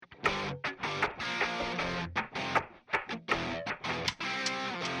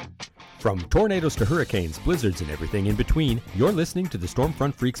From tornadoes to hurricanes, blizzards, and everything in between, you're listening to the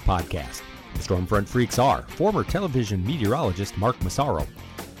Stormfront Freaks podcast. The Stormfront Freaks are former television meteorologist Mark Massaro,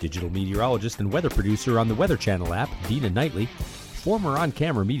 digital meteorologist and weather producer on the Weather Channel app, Dina Knightley, former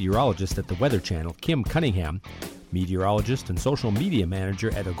on-camera meteorologist at the Weather Channel, Kim Cunningham, meteorologist and social media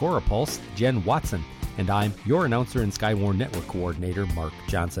manager at Agora Pulse, Jen Watson, and I'm your announcer and Skywarn Network coordinator, Mark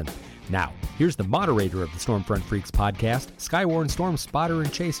Johnson. Now, here's the moderator of the Stormfront Freaks podcast, Skywarn storm spotter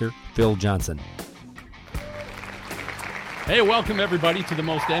and chaser, Phil Johnson. Hey, welcome everybody to the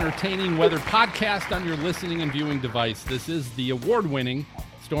most entertaining weather podcast on your listening and viewing device. This is the award-winning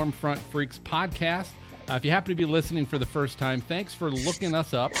Stormfront Freaks podcast. If you happen to be listening for the first time, thanks for looking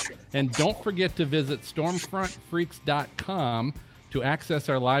us up. And don't forget to visit stormfrontfreaks.com to access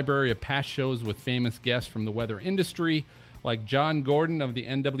our library of past shows with famous guests from the weather industry, like John Gordon of the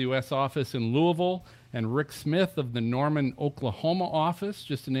NWS office in Louisville and Rick Smith of the Norman, Oklahoma office,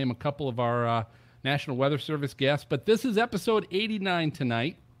 just to name a couple of our National Weather Service guests. But this is episode 89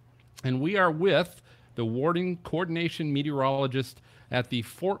 tonight, and we are with the Warning Coordination Meteorologist at the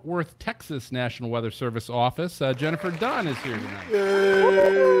Fort Worth, Texas National Weather Service office. Jennifer Dunn is here tonight.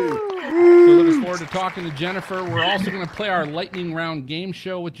 Yay! So looking forward to talking to Jennifer. We're also going to play our lightning round game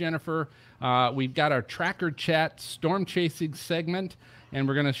show with Jennifer. We've got our Tracker Chat storm chasing segment, and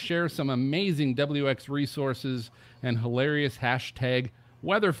we're going to share some amazing WX resources and hilarious hashtag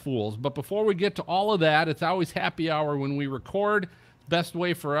weather fools. But before we get to all of that, it's always happy hour when we record. Best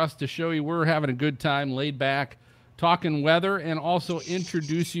way for us to show you we're having a good time, laid back, talking weather, and also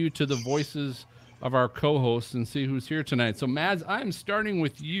introduce you to the voices of our co-hosts and see who's here tonight. So, Mads, I'm starting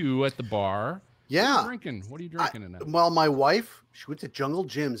with you at the bar. Yeah. What are you drinking tonight? Well, my wife, she went to Jungle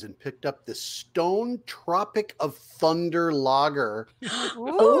Jim's and picked up the Stone Tropic of Thunder Lager.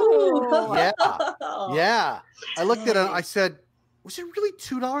 Ooh. Yeah. I looked at it, I said, was it really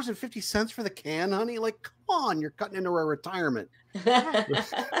 $2.50 for the can, honey? Like, come on, you're cutting into our retirement.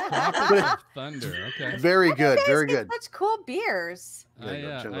 Thunder, okay. Very good, very good. Such cool beers. I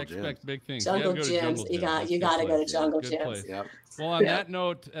expect big things. Jungle Jim's. You got to go to Jungle Jim's. Yep. Well, on that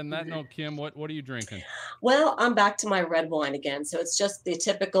note, Kim, what are you drinking? Well, I'm back to my red wine again. So it's just the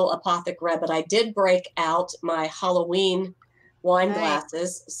typical Apothic Red, but I did break out my Halloween wine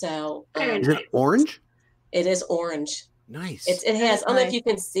glasses. So is it orange? It is orange. Nice. It has. I don't know if you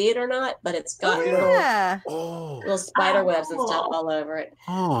can see it or not, but it's got little spider webs and stuff all over it.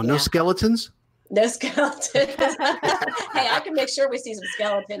 Oh, no skeletons? No skeletons. Hey, I can make sure we see some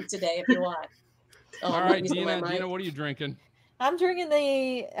skeletons today if you want. All right, Dina, what are you drinking? I'm drinking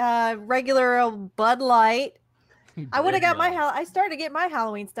the regular old Bud Light. I would have got I started to get my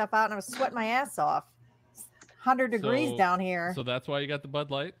Halloween stuff out, and I was sweating my ass off. 100 degrees down here. So that's why you got the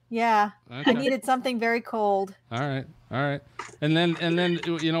Bud Light? Yeah. Okay. I needed something very cold. All right. And then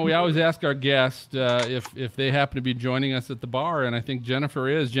we always ask our guests if they happen to be joining us at the bar, and I think Jennifer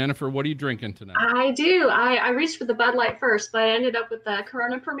is. Jennifer, what are you drinking tonight? I do. I reached for the Bud Light first, but I ended up with the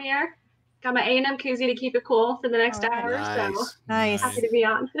Corona Premier. Got my A&M koozie to keep it cool for the next hour. Nice. So nice. Happy to be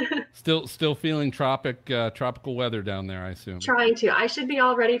on. Still feeling tropical weather down there, I assume. Trying to. I should be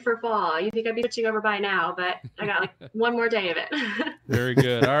all ready for fall. You think I'd be switching over by now, but I got like one more day of it. Very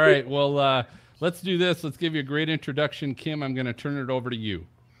good. All right. Well, let's do this. Let's give you a great introduction. Kim, I'm going to turn it over to you.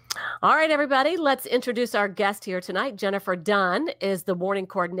 All right, everybody, let's introduce our guest here tonight. Jennifer Dunn is the Warning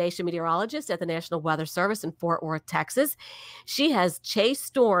Coordination Meteorologist at the National Weather Service in Fort Worth, Texas. She has chased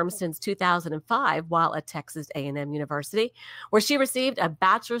storms since 2005 while at Texas A&M University, where she received a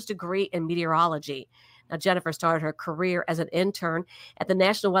bachelor's degree in meteorology. Now, Jennifer started her career as an intern at the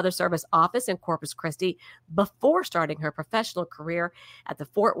National Weather Service office in Corpus Christi before starting her professional career at the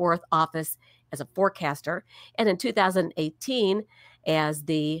Fort Worth office as a forecaster, and in 2018 as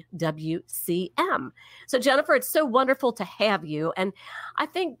the WCM. So, Jennifer, it's so wonderful to have you. And I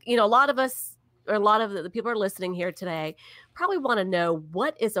think, a lot of us, or a lot of the people who are listening here today, probably want to know,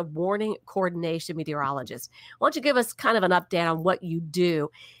 what is a warning coordination meteorologist? Why don't you give us kind of an update on what you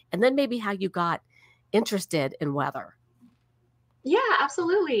do, and then maybe how you got interested in weather? Yeah,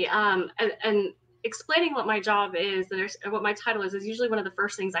 absolutely. And explaining what my job is and what my title is usually one of the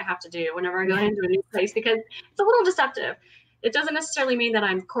first things I have to do whenever I go into a new place, because it's a little deceptive. It doesn't necessarily mean that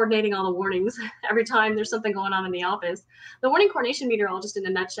I'm coordinating all the warnings every time there's something going on in the office. The warning coordination meteorologist, in a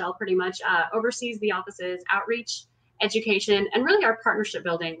nutshell, pretty much oversees the office's outreach, education, and really our partnership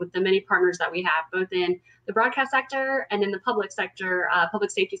building with the many partners that we have, both in the broadcast sector and in the public sector, public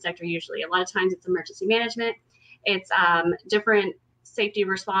safety sector usually. A lot of times it's emergency management. It's different safety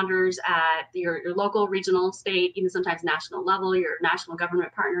responders at your local, regional, state, even sometimes national level, your national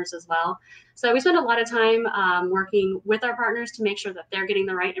government partners as well. So we spend a lot of time working with our partners to make sure that they're getting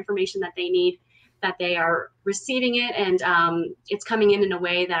the right information that they need, that they are receiving it, and it's coming in a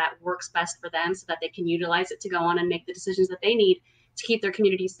way that works best for them so that they can utilize it to go on and make the decisions that they need to keep their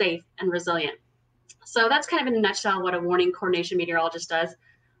community safe and resilient. So that's kind of in a nutshell what a warning coordination meteorologist does,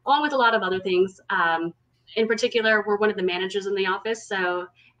 along with a lot of other things. In particular, we're one of the managers in the office, so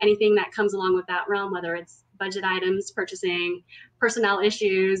anything that comes along with that realm, whether it's budget items, purchasing, personnel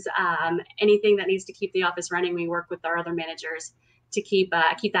issues, anything that needs to keep the office running, we work with our other managers to keep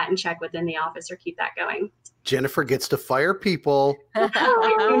that in check within the office or keep that going. Jennifer gets to fire people. Oh,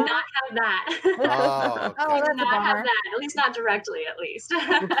 I do not have that. Oh, okay. Oh, that's I a do not have bummer. that, at least not directly, at least.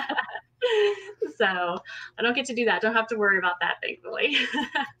 So I don't get to do that. Don't have to worry about that, thankfully.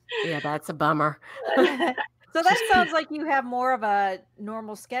 Yeah, that's a bummer. So that sounds like you have more of a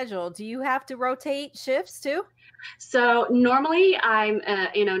normal schedule. Do you have to rotate shifts too? So normally I'm,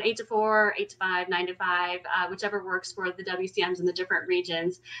 an 8 to 4, 8 to 5, 9 to 5, whichever works for the WCMs in the different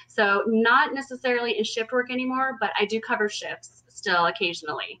regions. So not necessarily in shift work anymore, but I do cover shifts still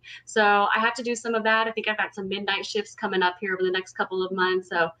occasionally. So I have to do some of that. I think I've got some midnight shifts coming up here over the next couple of months.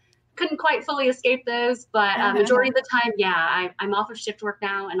 So couldn't quite fully escape those, but majority of the time, yeah, I'm off of shift work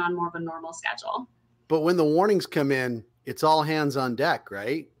now and on more of a normal schedule. But when the warnings come in, it's all hands on deck,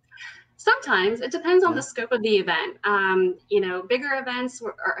 right? Sometimes it depends on the scope of the event. Bigger events,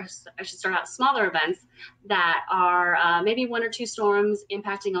 or I should start out smaller events that are maybe 1 or 2 storms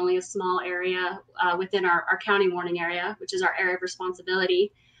impacting only a small area within our county warning area, which is our area of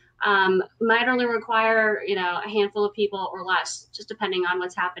responsibility. Might only require, a handful of people or less, just depending on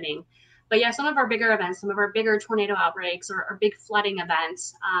what's happening. But yeah, some of our bigger events, some of our bigger tornado outbreaks or big flooding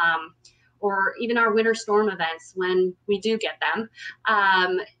events, or even our winter storm events, when we do get them,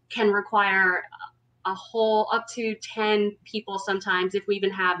 can require a whole up to 10 people sometimes, if we even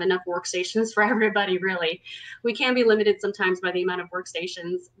have enough workstations for everybody, really. We can be limited sometimes by the amount of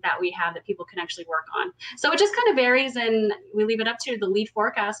workstations that we have that people can actually work on. So it just kind of varies, and we leave it up to the lead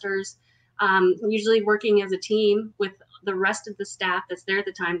forecasters, usually working as a team with the rest of the staff that's there at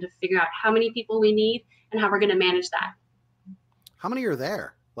the time to figure out how many people we need and how we're going to manage that. How many are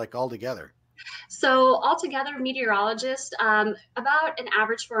there, like all together? So altogether, meteorologists, about an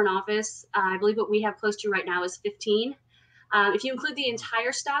average for an office, I believe what we have close to right now is 15. If you include the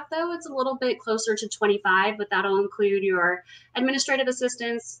entire staff, though, it's a little bit closer to 25, but that'll include your administrative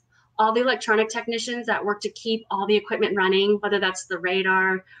assistants, all the electronic technicians that work to keep all the equipment running, whether that's the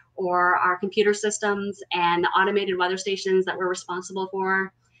radar or our computer systems and the automated weather stations that we're responsible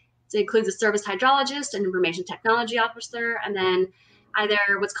for. It includes a service hydrologist, an information technology officer, and then either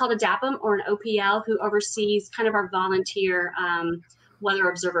what's called a DAPM or an OPL who oversees kind of our volunteer weather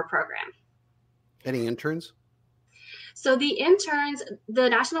observer program. Any interns? So the interns, the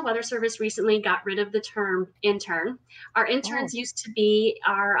National Weather Service recently got rid of the term intern. Our interns used to be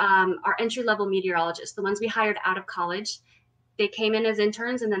our entry-level meteorologists, the ones we hired out of college. They came in as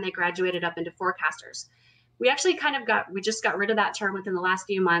interns and then they graduated up into forecasters. We actually we just got rid of that term within the last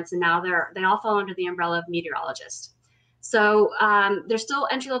few months, and now they all fall under the umbrella of meteorologist. So they're still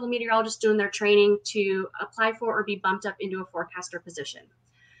entry-level meteorologists doing their training to apply for or be bumped up into a forecaster position.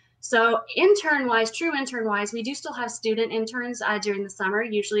 So true intern-wise, we do still have student interns during the summer,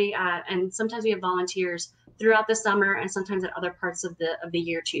 usually, and sometimes we have volunteers throughout the summer and sometimes at other parts of the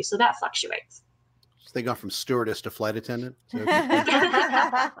year too. So that fluctuates. So they go from stewardess to flight attendant?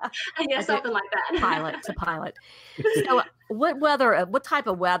 Yeah, something like that. Pilot to pilot. So what type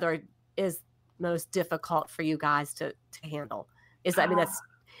of weather is most difficult for you guys to handle? Is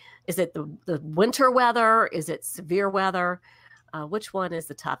it the winter weather? Is it severe weather? Which one is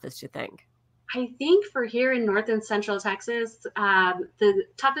the toughest, you think? I think for here in North and Central Texas, the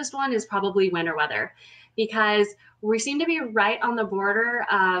toughest one is probably winter weather, because we seem to be right on the border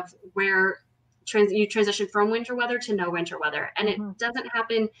of where you transition from winter weather to no winter weather. And it doesn't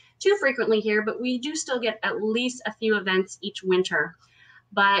happen too frequently here, but we do still get at least a few events each winter.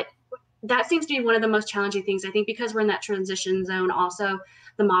 But that seems to be one of the most challenging things, I think, because we're in that transition zone. Also,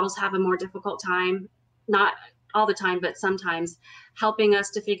 the models have a more difficult time, not all the time, but sometimes, helping us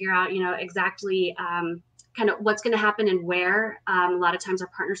to figure out, exactly kind of what's going to happen and where. A lot of times our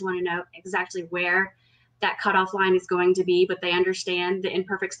partners want to know exactly where that cutoff line is going to be, but they understand the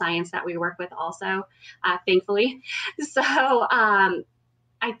imperfect science that we work with also, thankfully. So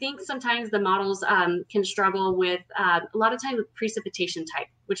I think sometimes the models can struggle with a lot of times with precipitation type,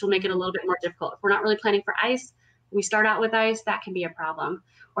 which will make it a little bit more difficult. If we're not really planning for ice, we start out with ice, that can be a problem.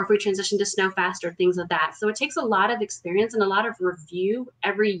 Or if we transition to snow faster, things of that. So it takes a lot of experience and a lot of review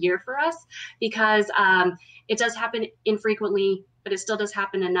every year for us, because it does happen infrequently, but it still does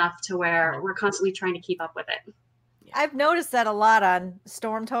happen enough to where we're constantly trying to keep up with it. I've noticed that a lot on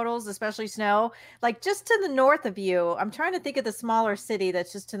storm totals, especially snow. Like just to the north of you, I'm trying to think of the smaller city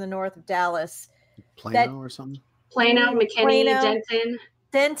that's just to the north of Dallas. Plano or something? Plano, McKinney, Plano,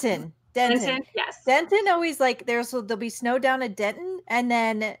 Denton. Denton. Yes. Denton always like there'll be snow down at Denton and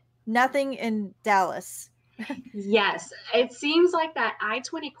then nothing in Dallas. Yes. It seems like that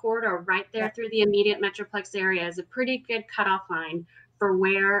I-20 corridor right there through the immediate Metroplex area is a pretty good cutoff line for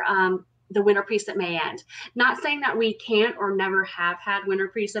where the winter precip may end. Not saying that we can't or never have had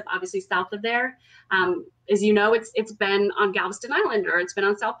winter precip, obviously south of there. As you know, it's been on Galveston Island, or it's been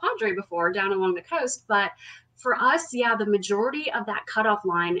on South Padre before, down along the coast. But for us, yeah, the majority of that cutoff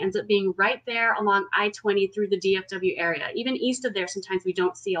line ends up being right there along I-20 through the DFW area. Even east of there, sometimes we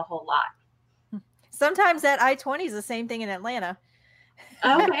don't see a whole lot. Sometimes that I-20 is the same thing in Atlanta.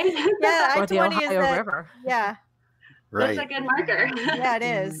 Okay. Yeah, Or the I-20 is Ohio that. River. Yeah. Right. That's a good marker. Yeah, it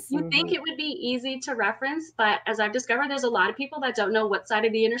is. You think it would be easy to reference, but as I've discovered, there's a lot of people that don't know what side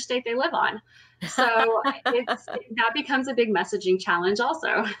of the interstate they live on. So that becomes a big messaging challenge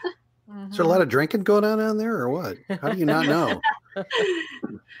also. Is there a lot of drinking going on down there or what? How do you not know?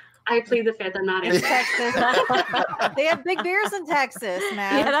 I plead the fifth. I'm not in Texas. They have big beers in Texas,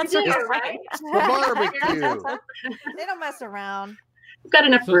 man. Yeah, that's right. The barbecue. They don't mess around. We've got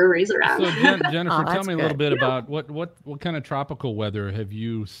enough breweries around. So Jennifer, tell that's me a little good. bit about what kind of tropical weather have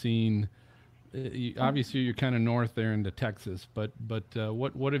you seen? Obviously, you're kind of north there into Texas, but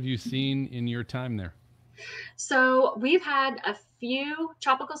what have you seen in your time there? So we've had a few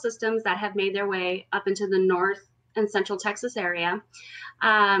tropical systems that have made their way up into the north and central Texas area.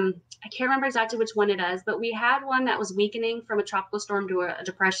 I can't remember exactly which one it is, but we had one that was weakening from a tropical storm to a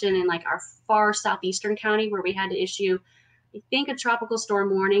depression in like our far southeastern county, where we had to issue, I think, a tropical storm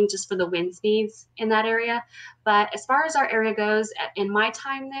warning just for the wind speeds in that area. But as far as our area goes, in my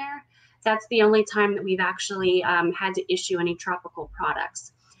time there, that's the only time that we've actually had to issue any tropical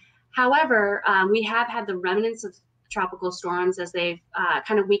products. However, we have had the remnants of tropical storms as they've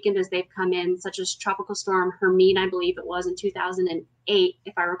kind of weakened as they've come in, such as Tropical Storm Hermine, I believe it was in 2008,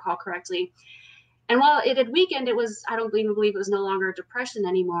 if I recall correctly. And while it had weakened, I don't even believe it was no longer a depression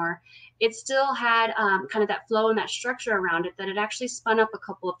anymore. It still had kind of that flow and that structure around it that it actually spun up a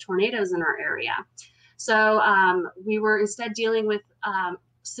couple of tornadoes in our area. So we were instead dealing with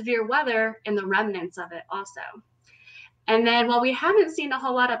severe weather and the remnants of it also. And then while we haven't seen a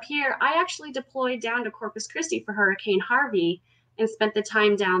whole lot up here, I actually deployed down to Corpus Christi for Hurricane Harvey and spent the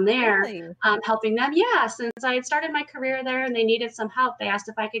time down there helping them. Yeah, since I had started my career there and they needed some help, they asked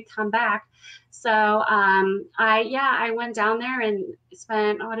if I could come back. So I went down there and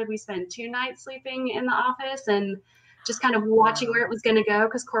spent, what did we spend, 2 nights sleeping in the office and just kind of watching where it was going to go,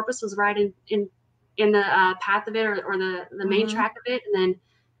 because Corpus was right in the path of it, or the main track of it. And then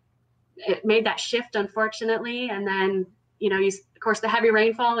it made that shift, unfortunately. And then, of course, the heavy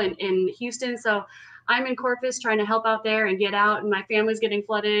rainfall in Houston. So I'm in Corpus trying to help out there and get out, and my family's getting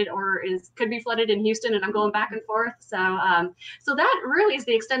flooded or could be flooded in Houston, and I'm going back and forth. So that really is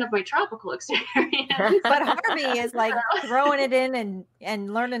the extent of my tropical experience. But Harvey is like throwing it in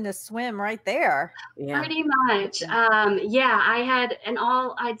and learning to swim right there. Yeah. Pretty much. I'd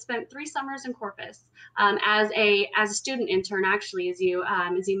spent 3 summers in Corpus as a student intern, actually, as you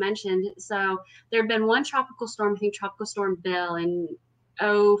mentioned. So there had been one tropical storm, I think Tropical Storm Bill in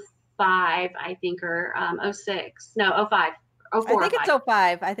 05, I think, or 06. No, 05. 04, I think it's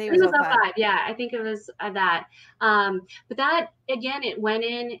 05. I think it was 05. Yeah, I think it was that. But that, again, it went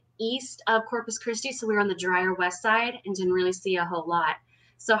in east of Corpus Christi, so we were on the drier west side and didn't really see a whole lot.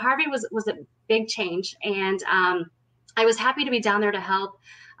 So Harvey was a big change, and I was happy to be down there to help.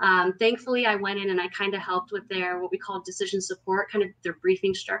 Thankfully, I went in and I kind of helped with what we call decision support, kind of their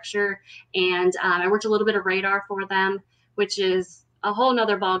briefing structure, and I worked a little bit of radar for them, which is a whole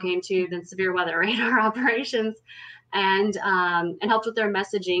nother ball game too than severe weather radar operations, and helped with their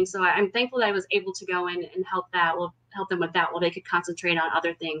messaging. So I'm thankful that I was able to go in and help them with that while they could concentrate on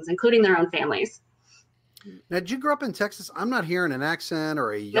other things, including their own families. Now, did you grow up in Texas? I'm not hearing an accent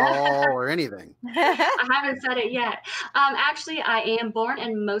or a y'all or anything. I haven't said it yet. Actually, I am born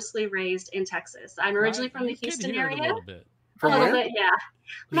and mostly raised in Texas. I'm originally from the Houston area. A little bit. A little bit, yeah.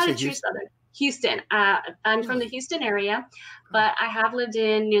 I'm not a true Southern. Houston. I'm from the Houston area, but I have lived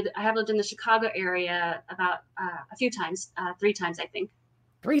in the Chicago area about a few times, 3 times, I think.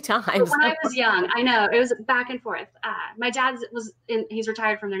 3 times. When I was young, I know it was back and forth. My dad he's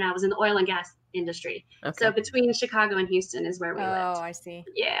retired from there now, was in the oil and gas industry. Okay. So between Chicago and Houston is where we lived. Oh, I see.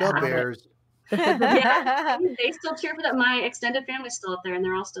 Yeah. Go Bears. Yeah, they still cheer for that. My extended family's still up there, and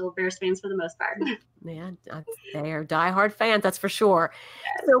they're all still Bears fans for the most part. Yeah, they are diehard fans, that's for sure.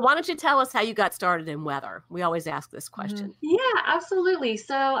 Yes. So why don't you tell us how you got started in weather? We always ask this question. Yeah, absolutely.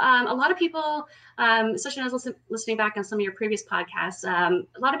 So a lot of people, especially when I was listening back on some of your previous podcasts,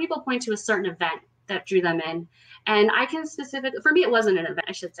 a lot of people point to a certain event that drew them in. And I can for me, it wasn't an event,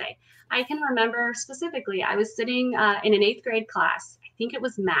 I should say. I can remember specifically, I was sitting in an 8th grade class. I think it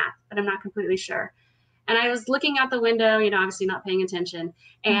was math, but I'm not completely sure. And I was looking out the window, obviously not paying attention.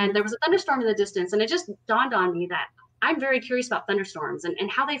 And there was a thunderstorm in the distance. And it just dawned on me that I'm very curious about thunderstorms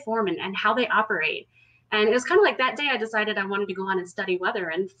and how they form and how they operate. And it was kind of like that day I decided I wanted to go on and study weather.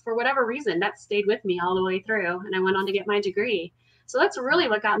 And for whatever reason, that stayed with me all the way through. And I went on to get my degree. So that's really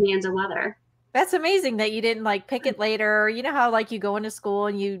what got me into weather. That's amazing that you didn't pick it later. You know how you go into school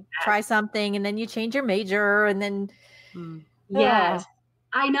and you try something and then you change your major and then. Yes.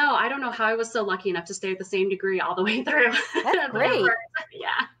 I know. I don't know how I was so lucky enough to stay with the same degree all the way through. That's great.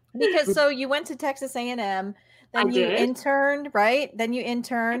 Yeah. Because so you went to Texas A&M, then you interned, right? Then you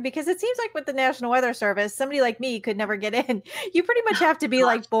interned because it seems like with the National Weather Service, somebody like me could never get in. You pretty much have to be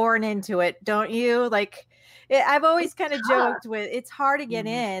born into it, don't you? I've always kind of joked with it's hard to get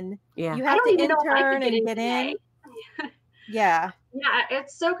in. Yeah. You have to intern and get in. Yeah. Yeah,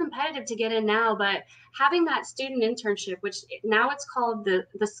 it's so competitive to get in now, but having that student internship, which now it's called the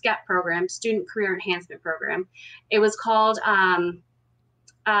SCEP program, Student Career Enhancement Program. It was called, it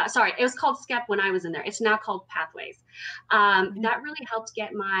was called SCEP when I was in there. It's now called Pathways. That really helped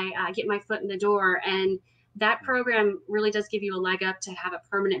get my foot in the door. And that program really does give you a leg up to have a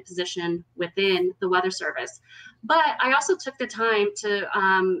permanent position within the Weather Service. But I also took the time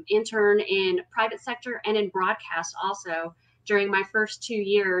to intern in private sector and in broadcast also during my first 2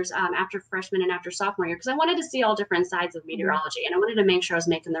 years after freshman and after sophomore year, because I wanted to see all different sides of meteorology and I wanted to make sure I was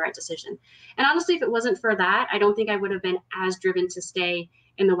making the right decision. And honestly, if it wasn't for that, I don't think I would have been as driven to stay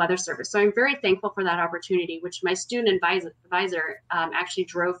in the Weather Service. So I'm very thankful for that opportunity, which my student advisor actually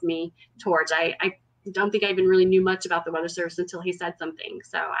drove me towards. I don't think I even really knew much about the Weather Service until he said something.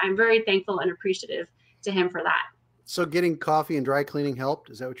 So I'm very thankful and appreciative to him for that. So getting coffee and dry cleaning helped?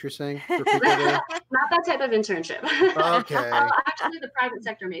 Is that what you're saying? For people Not that type of internship. Okay. Actually, the private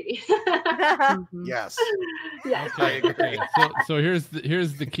sector, maybe. Yes. Yes. Okay. So here's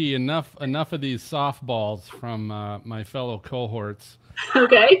the key. Enough of these softballs from my fellow cohorts.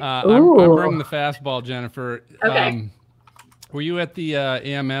 Okay. I'm bringing the fastball, Jennifer. Okay. Were you at the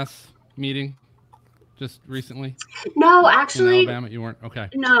AMS meeting just recently? No, actually. In Alabama, you weren't. Okay.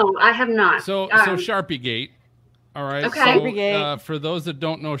 No, I have not. So Sharpie Gate. All right. Okay. So, for those that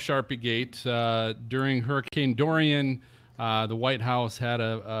don't know Sharpie Gate, during Hurricane Dorian, the White House had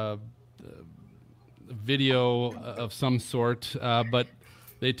a video of some sort, but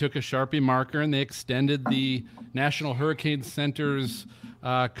they took a Sharpie marker and they extended the National Hurricane Center's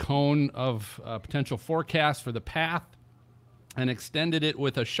cone of potential forecast for the path and extended it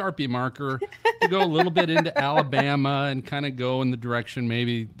with a Sharpie marker to go a little bit into Alabama and kind of go in the direction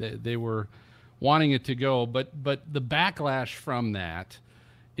maybe they were wanting it to go. But the backlash from that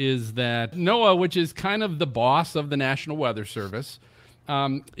is that NOAA, which is kind of the boss of the National Weather Service,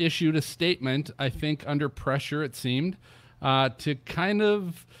 issued a statement, I think under pressure, it seemed, to kind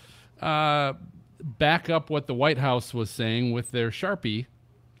of back up what the White House was saying with their Sharpie,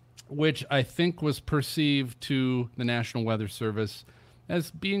 which I think was perceived to the National Weather Service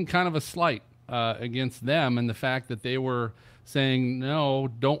as being kind of a slight against them, and the fact that they were saying no,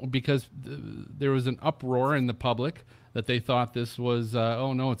 don't, because there was an uproar in the public that they thought this was,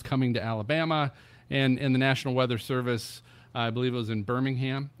 oh no, it's coming to Alabama, and the National Weather Service, I believe it was in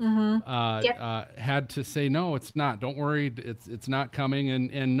Birmingham, had to say, no, it's not. Don't worry, it's not coming.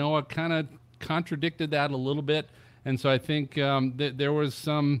 And NOAA kind of contradicted that a little bit. And so I think there was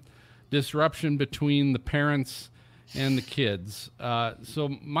some disruption between the parents and the kids. So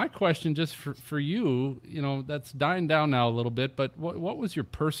my question just for you, that's dying down now a little bit, but what was your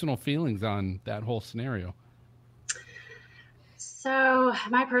personal feelings on that whole scenario? So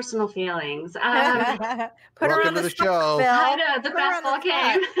my personal feelings. Put her Welcome on to the show. I know, the fastball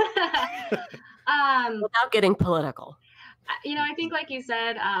came. Without getting political. I think like you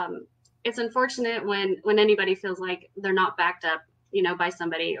said, it's unfortunate when anybody feels like they're not backed up, by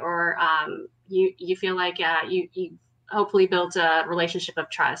somebody, or you feel like you hopefully built a relationship of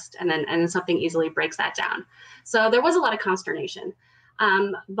trust, and then something easily breaks that down. So there was a lot of consternation.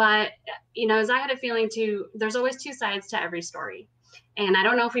 But as I had a feeling too, there's always two sides to every story. And I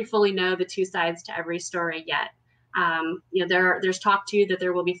don't know if we fully know the two sides to every story yet. There's talk too that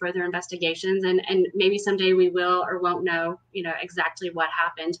there will be further investigations, and maybe someday we will or won't know, exactly what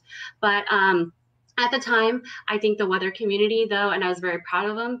happened. But at the time, I think the weather community, though, and I was very proud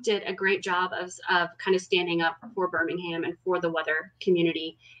of them, did a great job of kind of standing up for Birmingham and for the weather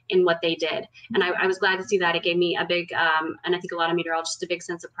community in what they did. And I was glad to see that. It gave me a big, and I think a lot of meteorologists, a big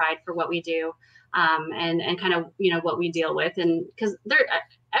sense of pride for what we do, and kind of, what we deal with. And because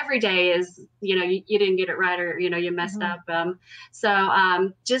every day is, you didn't get it right, or, you messed up.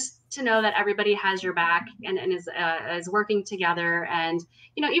 So just to know that everybody has your back and is working together, and,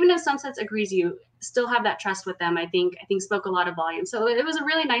 even if some sense agrees, you still have that trust with them, I think spoke a lot of volume. So it was a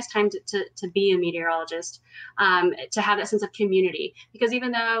really nice time to be a meteorologist, to have that sense of community, because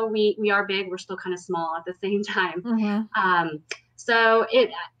even though we are big, we're still kind of small at the same time. So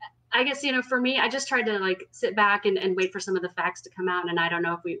I guess, for me, I just tried to sit back and wait for some of the facts to come out. And I don't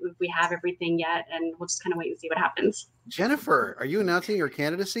know if we have everything yet, and we'll just kind of wait and see what happens. Jennifer, are you announcing your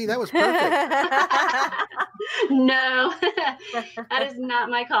candidacy? That was perfect. No, that is not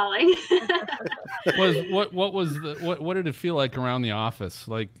my calling. What did it feel like around the office?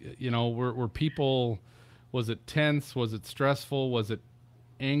 Were people, was it tense? Was it stressful? Was it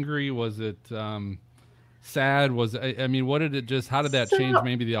angry? Was it, sad? How did that change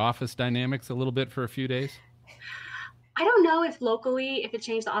maybe the office dynamics a little bit for a few days? I don't know if locally, if it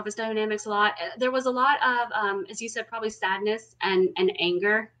changed the office dynamics a lot. There was a lot of, as you said, probably sadness and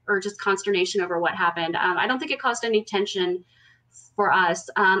anger, or just consternation over what happened. I don't think it caused any tension for us.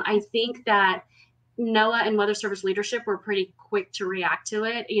 I think that NOAA and Weather Service leadership were pretty quick to react to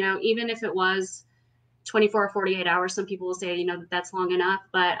it. Even if it was 24 or 48 hours, some people will say, that's long enough.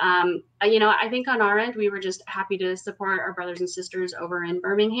 But, I think on our end, we were just happy to support our brothers and sisters over in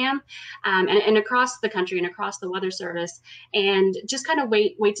Birmingham, and across the country and across the Weather Service, and just kind of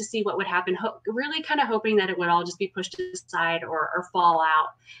wait to see what would happen. Really kind of hoping that it would all just be pushed aside or fall out,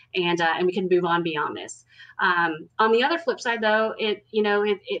 and we can move on beyond this. On the other flip side, though, it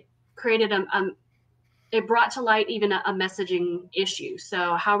created it brought to light even a messaging issue.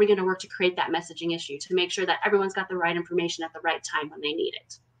 So how are we going to work to create that messaging issue to make sure that everyone's got the right information at the right time when they need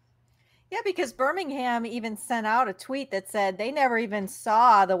it? Yeah, because Birmingham even sent out a tweet that said they never even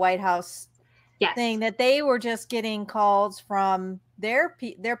saw the White House thing, that they were just getting calls from their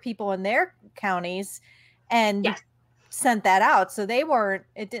people in their counties, and sent that out. So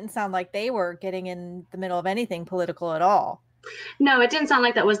it didn't sound like they were getting in the middle of anything political at all. No, it didn't sound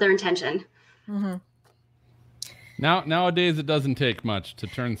like that was their intention. Mm-hmm. Nowadays, it doesn't take much to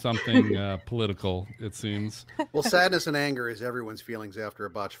turn something political, it seems. Well, sadness and anger is everyone's feelings after a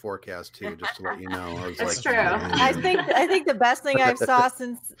botched forecast too. Just to let you know, that's true. I think the best thing I've saw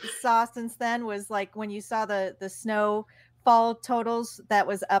since then was when you saw the snowfall totals that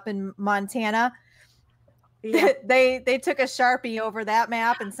was up in Montana. Yeah. They took a Sharpie over that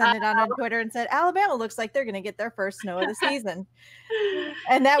map and sent it on Twitter and said, Alabama looks like they're going to get their first snow of the season,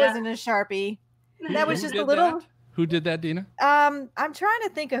 and that wasn't a Sharpie. That was just a little. That? Who did that, Dina? I'm trying to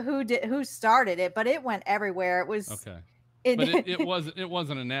think of who started it, but it went everywhere. It was okay. But it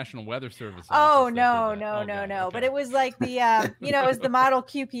wasn't a National Weather Service. Oh no. Okay. But it was the it was the model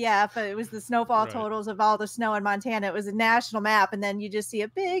QPF. It was the snowfall totals of all the snow in Montana. It was a national map, and then you just see a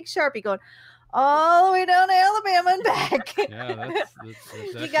big Sharpie going all the way down to Alabama and back. Yeah,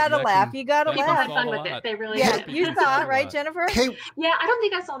 that's you gotta laugh. You gotta laugh. Had fun with it. They really you saw it, right, Jennifer? Hey. Yeah, I don't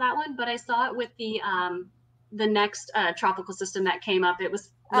think I saw that one, but I saw it with the next tropical system that came up. It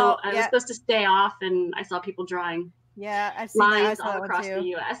was I was supposed to stay off, and I saw people drawing I've seen lines all across the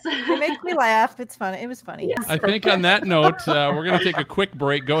U.S. It makes me laugh. It's fun. It was funny. Yes. I think on that note, we're going to take a quick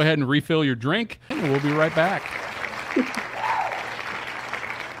break. Go ahead and refill your drink, and we'll be right back.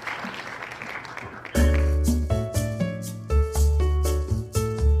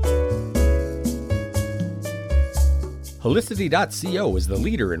 Helicity.co is the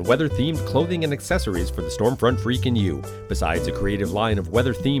leader in weather-themed clothing and accessories for the Stormfront Freak and you. Besides a creative line of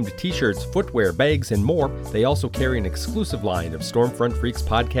weather-themed t-shirts, footwear, bags, and more, they also carry an exclusive line of Stormfront Freaks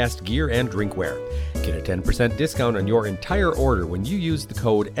podcast gear and drinkware. Get a 10% discount on your entire order when you use the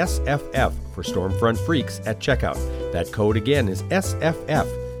code SFF for Stormfront Freaks at checkout. That code again is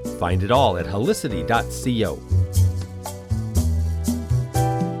SFF. Find it all at Helicity.co.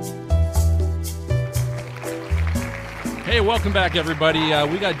 Hey, welcome back, everybody.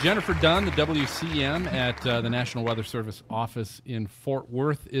 We got Jennifer Dunn, the WCM at the National Weather Service office in Fort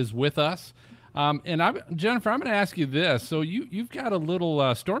Worth, is with us. And Jennifer, I'm going to ask you this. So you've got a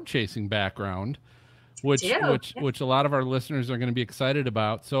little storm chasing background. which a lot of our listeners are going to be excited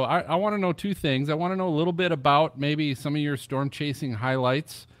about. So I want to know two things. I want to know a little bit about maybe some of your storm chasing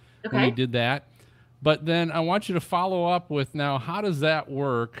highlights when you did that. But then I want you to follow up with, now, how does that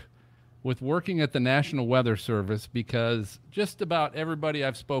work with working at the National Weather Service? Because just about everybody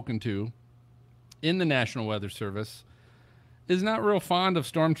I've spoken to in the National Weather Service is not real fond of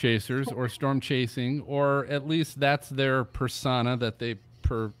storm chasers or storm chasing, or at least that's their persona that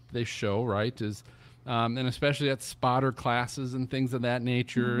they show, right? And especially at spotter classes and things of that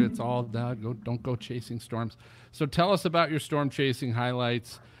nature, it's all don't go chasing storms. So tell us about your storm chasing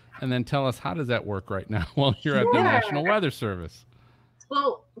highlights, and then tell us, how does that work right now while you're at the National Weather Service?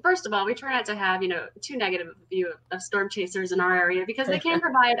 Well, first of all, we try not to have, too negative a view of storm chasers in our area, because they can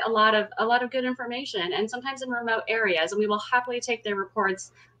provide a lot of good information, and sometimes in remote areas, and we will happily take their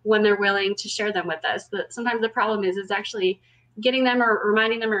reports when they're willing to share them with us. But sometimes the problem is actually getting them, or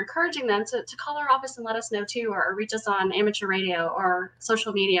reminding them, or encouraging them to call our office and let us know too, or reach us on amateur radio or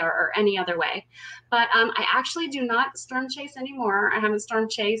social media or any other way. But I actually do not storm chase anymore. I haven't storm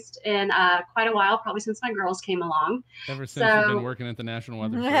chased in quite a while, probably since my girls came along. Ever since you've been working at the National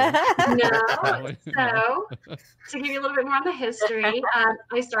Weather Service? No. So to give you a little bit more on the history,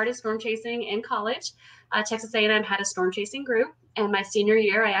 I started storm chasing in college. Texas A&M had a storm chasing group, and my senior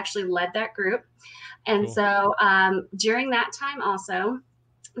year, I actually led that group. And so during that time also,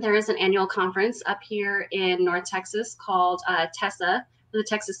 there is an annual conference up here in North Texas called TESA, the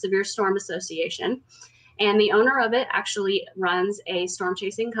Texas Severe Storm Association. And the owner of it actually runs a storm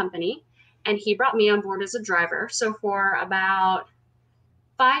chasing company. And he brought me on board as a driver. So for about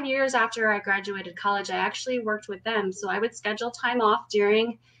 5 years after I graduated college, I actually worked with them. So I would schedule time off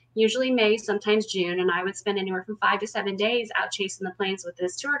during usually May, sometimes June, and I would spend anywhere from 5 to 7 days out chasing the plains with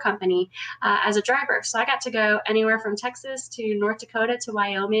this tour company as a driver. So I got to go anywhere from Texas to North Dakota to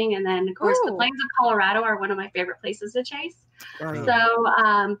Wyoming, and then of course the plains of Colorado are one of my favorite places to chase.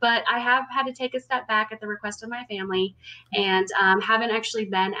 So, but I have had to take a step back at the request of my family, and haven't actually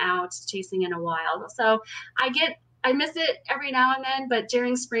been out chasing in a while. So I miss it every now and then, but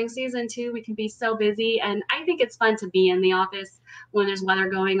during spring season too, we can be so busy, and I think it's fun to be in the office when there's weather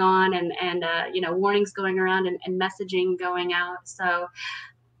going on and warnings going around and messaging going out. So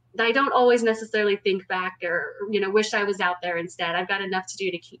I don't always necessarily think back or wish I was out there instead. I've got enough to do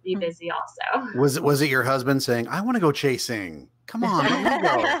to keep me busy also. Was it your husband saying, "I want to go chasing"? Come on, let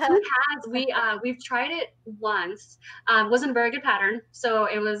me go. We've tried it once. Wasn't a very good pattern, so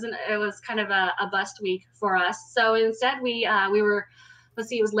it was kind of a bust week for us. So instead, we were.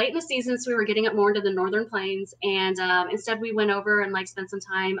 It was late in the season, so we were getting up more into the northern plains, and instead we went over and spent some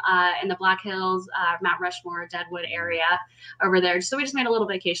time in the Black Hills, Mount Rushmore, Deadwood area over there. So we just made a little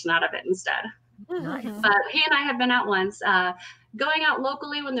vacation out of it instead. Nice. But he and I have been out once. Going out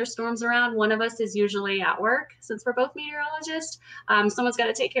locally when there's storms around, one of us is usually at work, since we're both meteorologists. Someone's got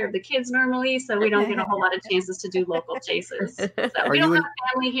to take care of the kids normally, so we don't get a whole lot of chances to do local chases. So we don't have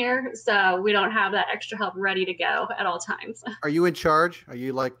family here, so we don't have that extra help ready to go at all times. Are you in charge? Are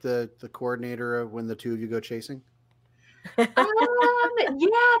you like the coordinator of when the two of you go chasing? Yeah,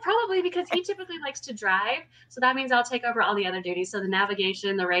 probably, because he typically likes to drive, so that means I'll take over all the other duties, so the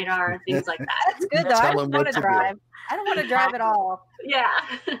navigation, the radar, things like that. That's good though. I don't want to drive. I don't want to drive at all. Yeah.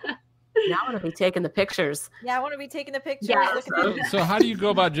 Now I want to be taking the pictures. Yeah, I want to be taking the pictures. Yeah. So how do you go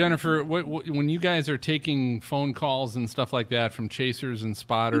about, Jennifer, when you guys are taking phone calls and stuff like that from chasers and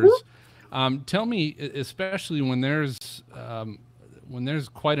spotters? Tell me, especially when there's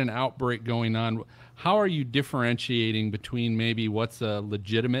quite an outbreak going on, how are you differentiating between maybe what's a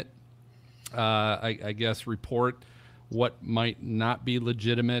legitimate, I guess, report, what might not be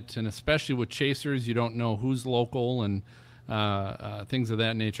legitimate, and especially with chasers, you don't know who's local and things of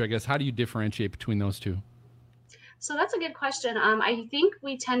that nature. I guess, how do you differentiate between those two? So that's a good question. I think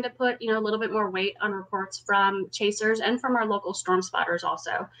we tend to put, a little bit more weight on reports from chasers and from our local storm spotters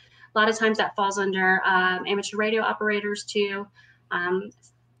also. A lot of times that falls under amateur radio operators too.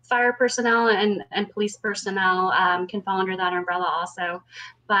 Fire personnel and police personnel can fall under that umbrella also.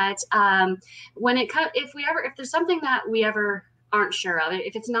 But when if there's something that we ever aren't sure of,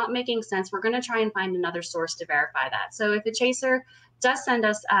 if it's not making sense, we're going to try and find another source to verify that. So if a chaser does send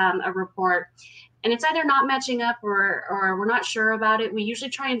us a report and it's either not matching up or we're not sure about it, we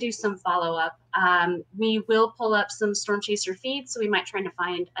usually try and do some follow-up. We will pull up some storm chaser feeds, so we might try to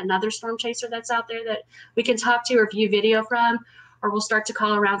find another storm chaser that's out there that we can talk to or view video from, or we'll start to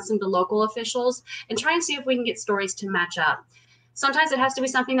call around some of the local officials and try and see if we can get stories to match up. Sometimes it has to be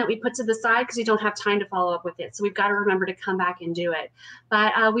something that we put to the side because we don't have time to follow up with it. So we've got to remember to come back and do it.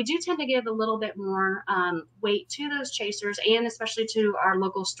 But we do tend to give a little bit more weight to those chasers, and especially to our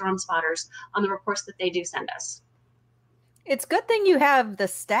local storm spotters on the reports that they do send us. It's a good thing you have the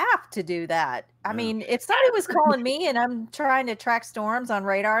staff to do that. I mean, if somebody was calling me and I'm trying to track storms on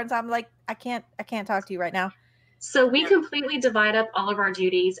radars, I'm like, I can't talk to you right now. So we completely divide up all of our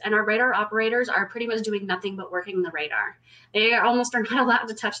duties, and our radar operators are pretty much doing nothing but working the radar. They almost are not allowed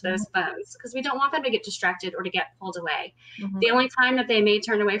to touch those phones because we don't want them to get distracted or to get pulled away. The only time that they may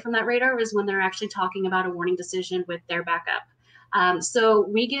turn away from that radar is when they're actually talking about a warning decision with their backup. So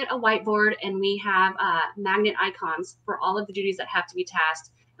we get a whiteboard and we have magnet icons for all of the duties that have to be tasked,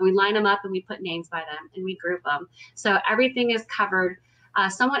 and we line them up and we put names by them and we group them. So everything is covered.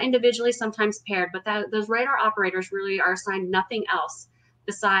 Somewhat individually, sometimes paired, but those radar operators really are assigned nothing else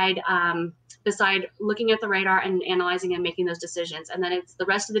beside looking at the radar and analyzing and making those decisions. And then it's the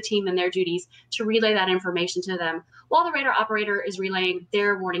rest of the team and their duties to relay that information to them while the radar operator is relaying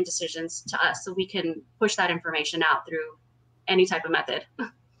their warning decisions to us so we can push that information out through any type of method.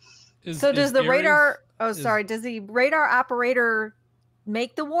 Does the radar operator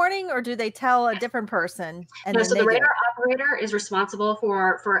make the warning, or do they tell a different person? No, so the radar operator is responsible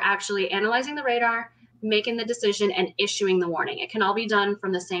for actually analyzing the radar, making the decision, and issuing the warning. It can all be done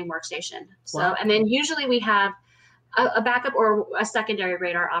from the same workstation. So, and then usually we have a backup or a secondary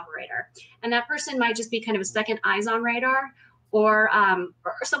radar operator, and that person might just be kind of a second eyes on radar, or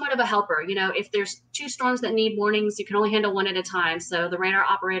somewhat of a helper. You know, if there's two storms that need warnings, you can only handle one at a time. So the radar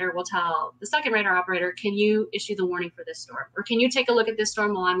operator will tell the second radar operator, can you issue the warning for this storm? Or can you take a look at this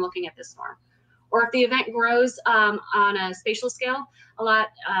storm while I'm looking at this storm? Or if the event grows on a spatial scale a lot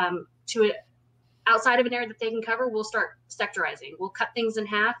to it outside of an area that they can cover, we'll start sectorizing. We'll cut things in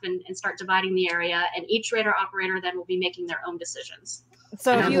half and start dividing the area, and each radar operator then will be making their own decisions.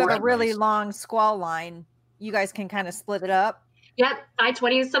 So if you have a really long squall line, you guys can kind of split it up. Yep,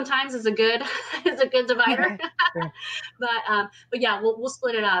 I-20 sometimes is a good divider. But yeah, we'll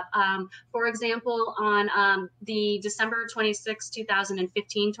split it up. For example, on the December 26,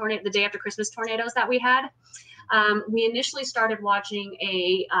 2015 tornado, the day after Christmas tornadoes that we had, we initially started watching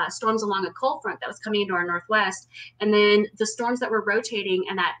storms along a cold front that was coming into our northwest, and then the storms that were rotating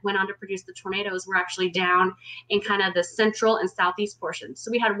and that went on to produce the tornadoes were actually down in kind of the central and southeast portions. So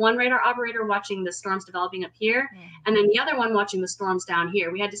we had one radar operator watching the storms developing up here, and then the other one watching the storms down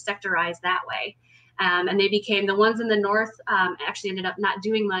here. We had to sectorize that way, and they became the ones in the north actually ended up not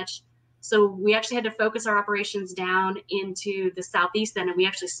doing much. So we actually had to focus our operations down into the southeast then, and we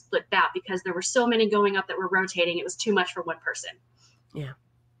actually split that because there were so many going up that were rotating. It was too much for one person. Yeah.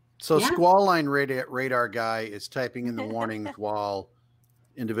 So squall line radar guy is typing in the warnings while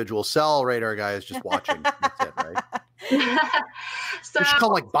individual cell radar guy is just watching. That's it, right? So we should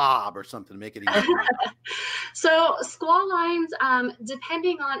call like Bob or something to make it easier. So squall lines,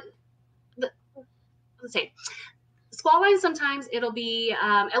 depending on let's see. Squall lines, sometimes it'll be,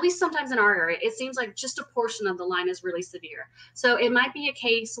 at least sometimes in our area, it seems like just a portion of the line is really severe. So it might be a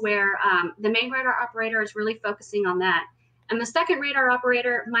case where the main radar operator is really focusing on that. And the second radar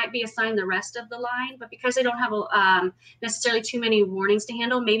operator might be assigned the rest of the line, but because they don't have necessarily too many warnings to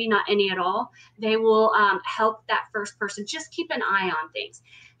handle, maybe not any at all, they will help that first person just keep an eye on things.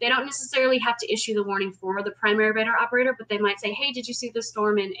 They don't necessarily have to issue the warning for the primary radar operator, but they might say, hey, did you see the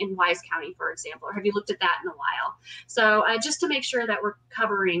storm in Wise County, for example, or have you looked at that in a while? So just to make sure that we're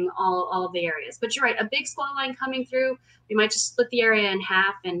covering all of the areas. But you're right, a big squall line coming through, we might just split the area in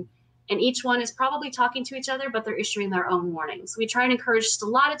half, and each one is probably talking to each other, but they're issuing their own warnings. We try and encourage just a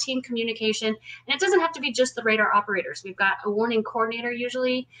lot of team communication, and it doesn't have to be just the radar operators. We've got a warning coordinator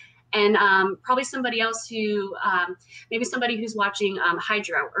usually, and probably somebody else who, maybe somebody who's watching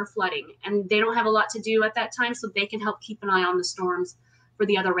hydro or flooding, and they don't have a lot to do at that time, so they can help keep an eye on the storms for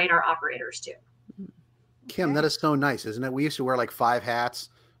the other radar operators too. Kim, that is so nice, isn't it? We used to wear like 5 hats.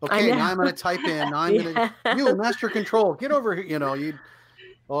 Okay, now I'm going to type in. Now I'm going to, you, master control, get over here. You know,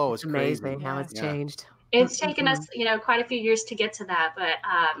 it's amazing crazy. how it's changed. It's taken us, quite a few years to get to that,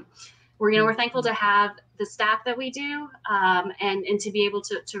 but we're thankful to have the staff that we do, and to be able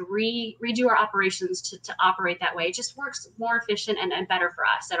to redo our operations to operate that way. It just works more efficient and better for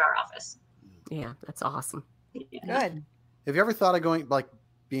us at our office. Yeah, that's awesome. Good. Have you ever thought of going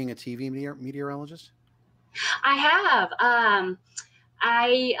being a TV meteorologist? I have.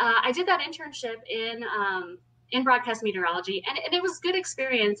 I did that internship in broadcast meteorology, and it was good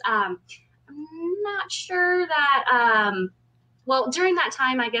experience. I'm not sure that well, during that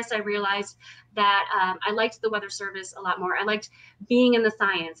time, I guess I realized that I liked the Weather Service a lot more. I liked being in the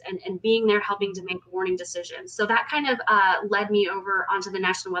science and being there helping to make warning decisions. So that kind of led me over onto the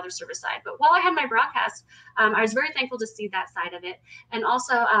National Weather Service side. But while I had my broadcast, I was very thankful to see that side of it. And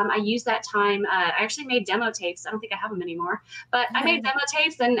also I used that time, I actually made demo tapes. I don't think I have them anymore, but I made demo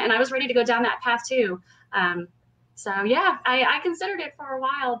tapes and I was ready to go down that path too. So yeah, I considered it for a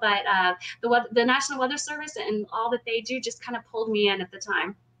while, but the National Weather Service and all that they do just kind of pulled me in at the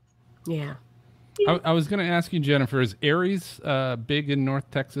time. Yeah. I was going to ask you, Jennifer, is Aries big in North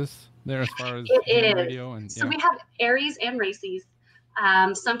Texas there as far as radio? And, so we have Aries and Races.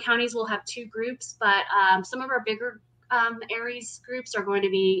 Some counties will have 2 groups, but some of our bigger Aries groups are going to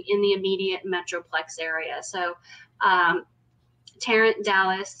be in the immediate Metroplex area. So Tarrant,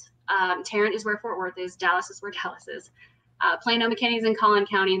 Dallas. Tarrant is where Fort Worth is. Dallas is where Dallas is. Plano, McKinney is in Collin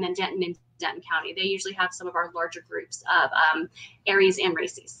County, and then Denton in Denton County. They usually have some of our larger groups of Aries and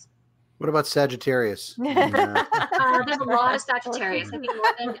Races. What about Sagittarius? There's a lot of Sagittarius. I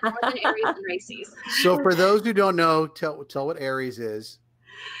think more than Aries and Races. So for those who don't know, tell what Aries is.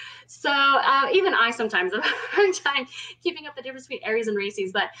 So even I sometimes have a hard time keeping up the difference between Aries and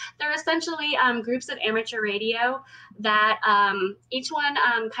Races, but they're essentially groups of amateur radio that each one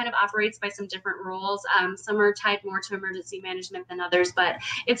kind of operates by some different rules. Some are tied more to emergency management than others, but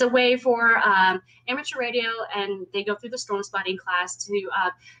it's a way for amateur radio, and they go through the storm spotting class to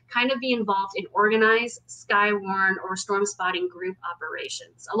kind of be involved in organized Skywarn or storm spotting group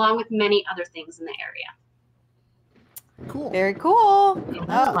operations, along with many other things in the area. Cool. Very cool.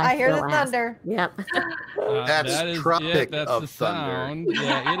 Oh, I hear the thunder. Yep. That's Tropic that's of the Thunder. sound.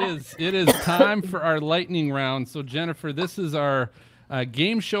 Yeah, it is time for our lightning round. So Jennifer, this is our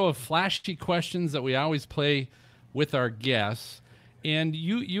game show of flashy questions that we always play with our guests. And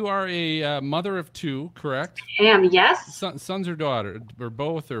you are a mother of 2, correct? I am, yes. Sons or daughter, or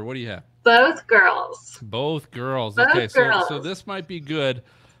both, or what do you have? Both girls. Both girls. Both Okay, girls. So this might be good.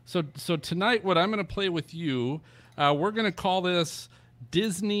 So tonight, what I'm going to play with you, we're going to call this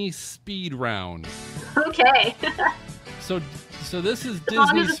Disney Speed Round. Okay. So this is As long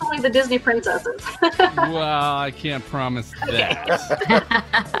Disney. as it's only the Disney princesses. Well, I can't promise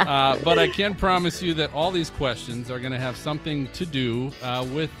that. But I can promise you that all these questions are going to have something to do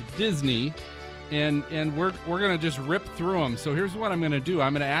with Disney, and we're going to just rip through them. So here's what I'm going to do.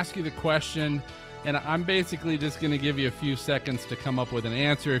 I'm going to ask you the question, and I'm basically just going to give you a few seconds to come up with an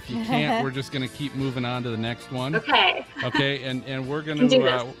answer. If you can't, we're just going to keep moving on to the next one. Okay. Okay, and we're going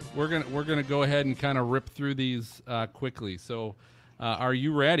to go ahead and kind of rip through these quickly. So, are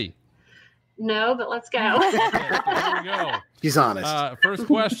you ready? No, but let's go. Okay, here we go. He's honest. First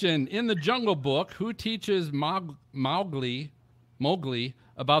question: in the Jungle Book, who teaches Mowgli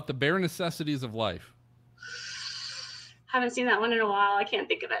about the bare necessities of life? Haven't seen that one in a while. I can't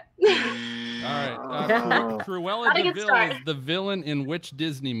think of it. All right. Cruella de Vil is the villain in which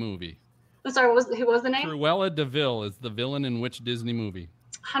Disney movie? I'm sorry, who was the name? Cruella de Vil is the villain in which Disney movie?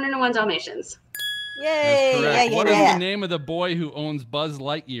 101 Dalmatians. Yay! That's correct. Yeah, What is the name of the boy who owns Buzz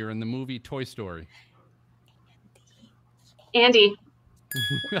Lightyear in the movie Toy Story? Andy.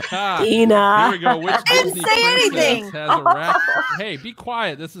 Tina. Here we go. Which didn't Disney say anything. princess has a Hey, be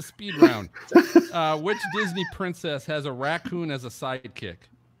quiet. This is speed round. Which Disney princess has a raccoon as a sidekick?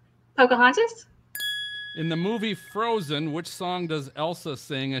 Pocahontas? In the movie Frozen, which song does Elsa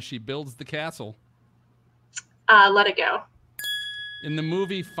sing as she builds the castle? Let It Go. In the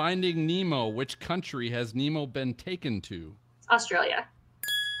movie Finding Nemo, which country has Nemo been taken to? Australia.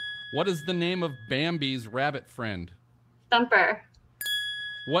 What is the name of Bambi's rabbit friend? Thumper.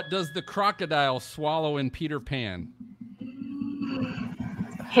 What does the crocodile swallow in Peter Pan?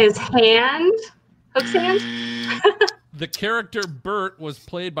 His hand? Hook's hand? The character Bert was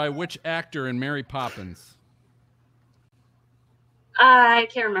played by which actor in Mary Poppins? I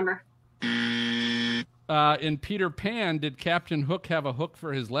can't remember. In Peter Pan, did Captain Hook have a hook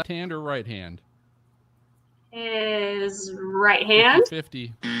for his left hand or right hand? His right hand?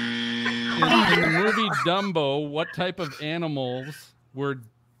 50. In the movie Dumbo, what type of animals were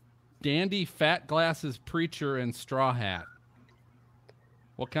Dandy, Fat Glasses, Preacher, and Straw Hat?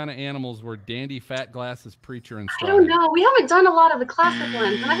 What kind of animals were Dandy, Fat Glasses, Preacher, and Straw Hat? I don't know. We haven't done a lot of the classic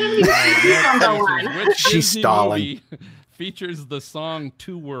ones, and I haven't even seen the Dumbo one. Which She's Disney stalling. movie features the song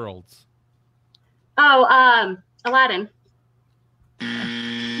Two Worlds? Oh, Aladdin.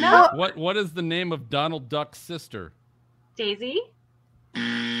 No. What is the name of Donald Duck's sister? Daisy.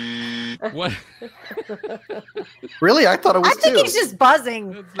 What? Really? I thought it was I think two. he's just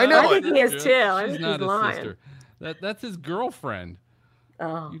buzzing. I know I think he is She's too. I think not he's his lying. sister. That's his girlfriend.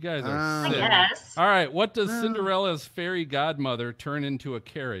 You guys are sick. I guess. All right. What does Cinderella's fairy godmother turn into a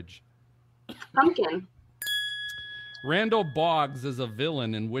carriage? Pumpkin. Randall Boggs is a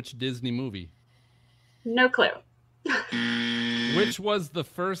villain in which Disney movie? No clue. Which was the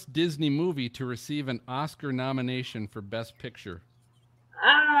first Disney movie to receive an Oscar nomination for Best Picture?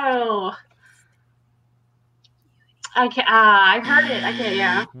 Oh. I've heard it. Okay,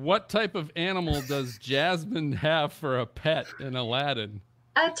 yeah. What type of animal does Jasmine have for a pet in Aladdin?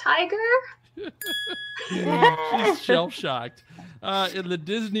 A tiger? She's shell-shocked. In the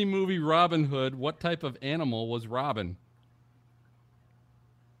Disney movie Robin Hood, what type of animal was Robin?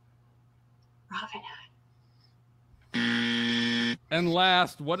 Robin Hood. And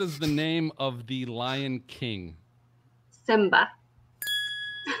last, what is the name of the Lion King? Simba.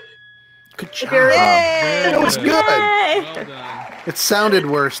 Good job. It was good. Well done. It sounded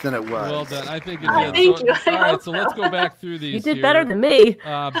worse than it was. Well done. I think it Oh, did. thank you. All right, so let's go back through these. You did here. better than me.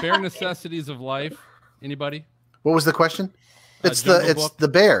 Bare necessities of life. Anybody? What was the question? It's Jungle Book. the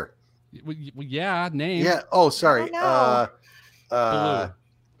bear. Well, yeah, name. Yeah. Oh, sorry. Oh, Blue.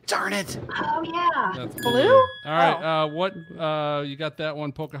 Darn it. Oh, yeah. That's Blue? All right. What? You got that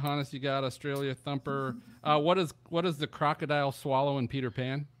one. Pocahontas. You got Australia Thumper. What is the crocodile swallow in Peter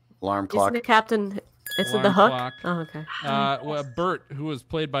Pan? Alarm Isn't clock. it Captain? It's Alarm the hook. clock. Oh, okay. Well, Bert, who was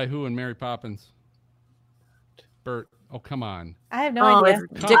played by who in Mary Poppins? Bert. Oh, come on. I have no idea.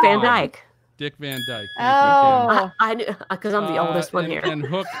 It's Dick Van on. Dyke. Dick Van Dyke. Oh. I knew because I'm the oldest one here. And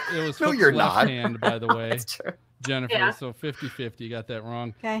Hook, it was No, Hook's you're left not. hand, by the way. That's true. Jennifer, Yeah. so 50-50. You got that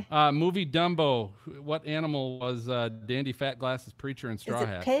wrong. Okay. Movie Dumbo. What animal was Dandy Fat Glasses Preacher in Straw Is it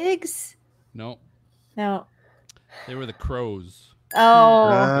Hat? pigs? No, No. they were the crows.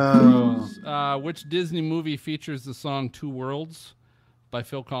 Oh. Crows. Which Disney movie features the song Two Worlds by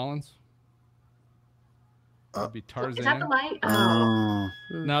Phil Collins? That'd be Tarzan. Is that the light? Oh.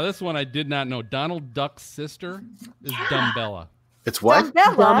 Now, this one I did not know. Donald Duck's sister is Dumbella. It's what?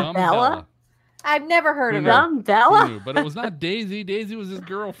 Dumbella? Bella? I've never heard of Who her. knew? Who Bella? knew? But it was not Daisy. Daisy was his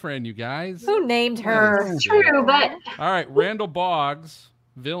girlfriend, you guys. Who named her? It's true, but All right, Randall Boggs,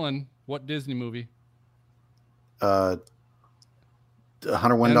 villain. What Disney movie? 101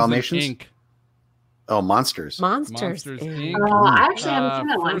 Ends in Dalmatians? Inc. Oh, Monsters. Monsters Inc. Inc. I actually haven't seen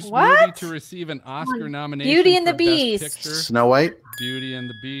that one. First movie What? to receive an Oscar nomination. Beauty and the for Best Beast. Picture. Snow White? Beauty and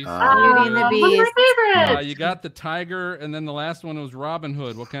the Beast. Beauty and the One of Beast. my favorites. You got the tiger, and then the last one was Robin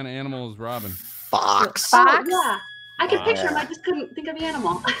Hood. What kind of animal is Robin? Fox. Fox? Yeah. I could picture him. I just couldn't think of the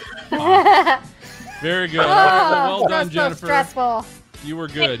animal. Very good. All right, well done, that's Jennifer. so stressful. You were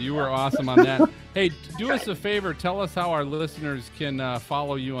good. You were awesome on that. Hey, do us a favor. Tell us how our listeners can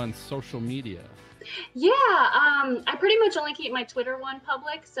follow you on social media. Yeah, I pretty much only keep my Twitter one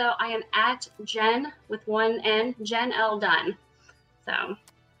public, so I am at Jen with one N, Jen L Dunn. So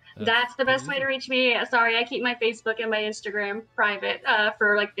that's the best way to reach me. Sorry, I keep my Facebook and my Instagram private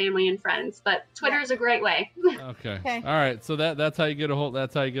for like family and friends, but Twitter is a great way. Okay. Okay. All right. So that's how you get a hold.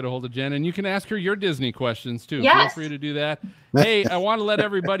 That's how you get a hold of Jen, and you can ask her your Disney questions too. Yes. Feel free to do that. Hey, I want to let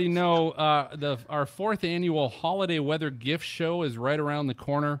everybody know our 4th annual holiday weather gift show is right around the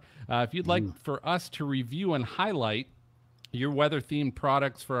corner. If you'd like for us to review and highlight your weather-themed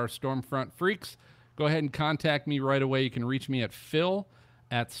products for our Stormfront Freaks, go ahead and contact me right away. You can reach me at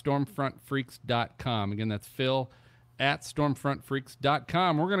phil@stormfrontfreaks.com. Again, that's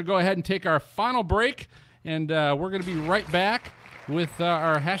phil@stormfrontfreaks.com. We're going to go ahead and take our final break, and we're going to be right back with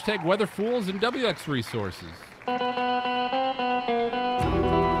our hashtag Weather Fools and WX Resources.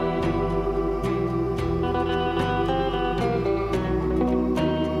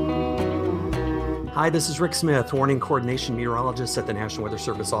 Hi, this is Rick Smith, Warning Coordination Meteorologist at the National Weather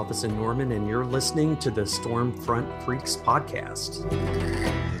Service office in Norman, and you're listening to the Stormfront Freaks podcast.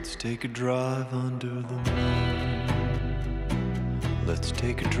 Let's take a drive under the moon. Let's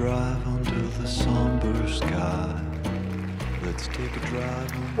take a drive under the somber sky. Let's take a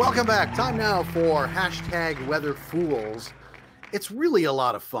drive. Welcome back. Time now for hashtag Weather Fools. It's really a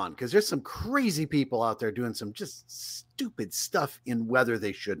lot of fun because there's some crazy people out there doing some just stupid stuff in weather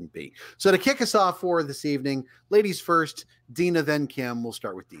they shouldn't be. So to kick us off for this evening, ladies first, Dina, then Kim. We'll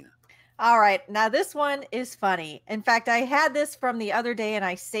start with Dina. All right. Now, this one is funny. In fact, I had this from the other day and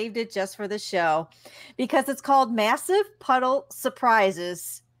I saved it just for the show because it's called Massive Puddle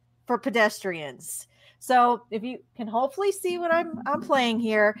Surprises for Pedestrians. So if you can hopefully see what I'm playing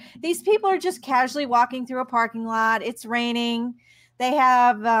here, these people are just casually walking through a parking lot. It's raining. They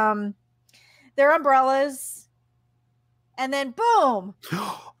have their umbrellas. And then boom.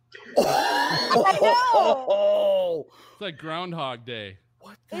 I know. It's like Groundhog Day.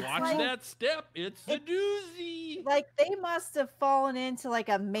 Watch like, that step. It's a doozy. Like they must have fallen into like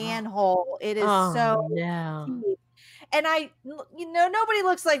a manhole. It is Oh, so no. deep. And nobody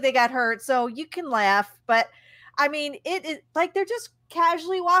looks like they got hurt, so you can laugh. But I mean, it is like they're just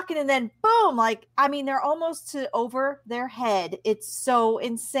casually walking, and then boom, like they're almost to over their head. It's so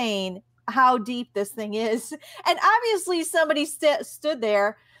insane how deep this thing is, and obviously somebody stood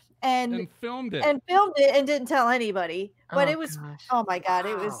there and filmed it and didn't tell anybody. But it was, oh my God,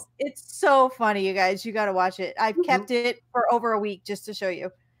 it's so funny, you guys. You got to watch it. I've kept it for over a week just to show you.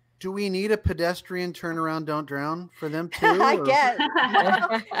 Do we need a pedestrian turnaround, don't drown for them too? I guess.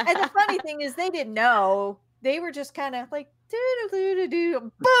 And the funny thing is, they didn't know. They were just kind of like,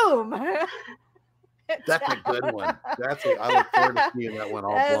 boom. That's a good one. I look forward to seeing that one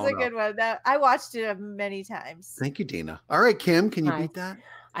all blown up. That's a good one. I watched it many times. Thank you, Dina. All right, Kim, can you beat that?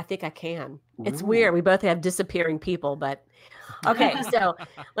 I think I can. It's weird. We both have disappearing people, but okay. So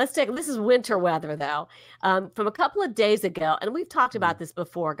this is winter weather though. From a couple of days ago, and we've talked about this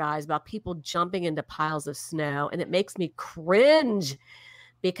before, guys, about people jumping into piles of snow, and it makes me cringe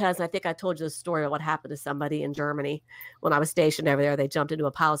because I think I told you the story of what happened to somebody in Germany when I was stationed over there. They jumped into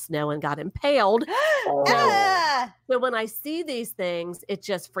a pile of snow and got impaled. So when I see these things, it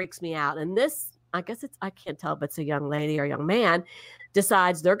just freaks me out. And this, I guess I can't tell if it's a young lady or a young man,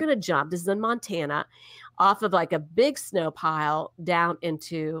 decides they're going to jump. This is in Montana, off of like a big snow pile down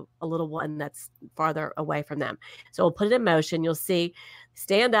into a little one that's farther away from them. So we'll put it in motion. You'll see,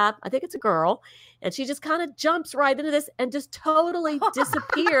 stand up. I think it's a girl. And she just kind of jumps right into this and just totally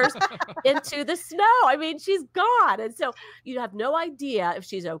disappears into the snow. I mean, she's gone. And so you have no idea if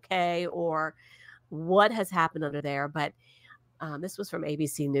she's okay or what has happened under there. But this was from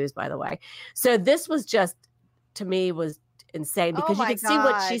ABC News, by the way. So this was just, to me, was insane because you can see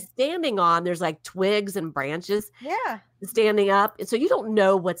what she's standing on. There's like twigs and branches standing up. And so you don't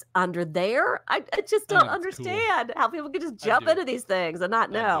know what's under there. I just don't understand how people can just jump into these things and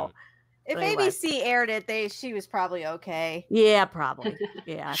not know. If ABC aired it, she was probably okay. Yeah, probably.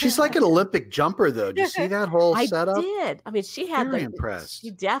 Yeah. She's like an Olympic jumper, though. Do you see that whole setup? I did. I mean, she had Very impressed.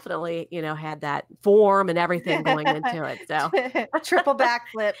 She definitely, had that form and everything going into it. So a triple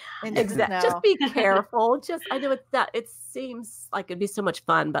backflip. Exactly. Just be careful. I know it seems like it'd be so much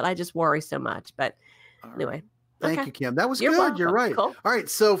fun, but I just worry so much. But anyway. Thank you, Kim. That was You're good. welcome. You're right. Cool. All right.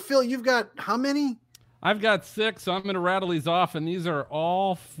 So, Phil, you've got how many? I've got 6, so I'm going to rattle these off, and these are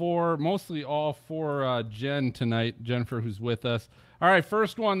mostly all for Jen tonight, Jennifer, who's with us. All right,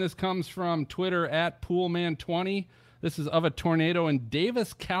 first one, this comes from Twitter at Poolman20. This is of a tornado in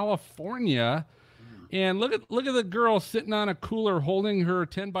Davis, California. And look at the girl sitting on a cooler holding her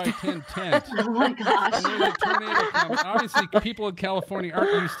 10x10 tent. Oh my gosh. And the tornado comes. Obviously, people in California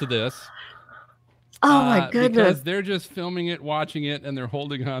aren't used to this. Oh my goodness. Because they're just filming it, watching it, and they're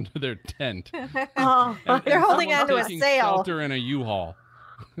holding on to their tent. They're holding on to a sail. Shelter in a U-Haul.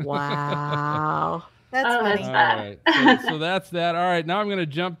 Wow. That's funny. All right. So that's that. All right. Now I'm going to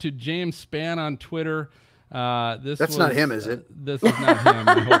jump to James Spann on Twitter. That's not him, is it? This is not him.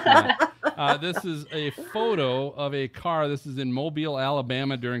 I hope not. This is a photo of a car. This is in Mobile,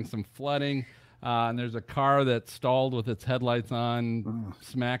 Alabama during some flooding. And there's a car that stalled with its headlights on,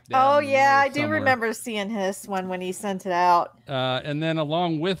 smack dab. Oh, yeah. I do remember seeing this one when he sent it out. And then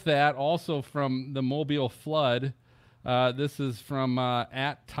along with that, also from the Mobile flood, this is from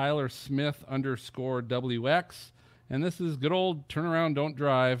at Tyler Smith _WX. And this is good old turn around, don't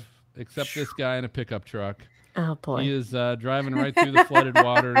drive, except this guy in a pickup truck. Oh, boy. He is driving right through the flooded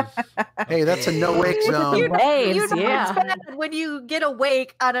waters. Hey, that's a no-wake zone. You know when you get a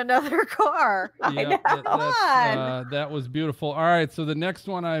wake on another car. That was beautiful. All right, so the next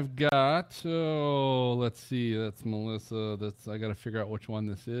one I've got, let's see. That's Melissa. I got to figure out which one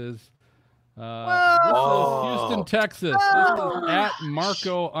this is. This is Houston, Texas. This is at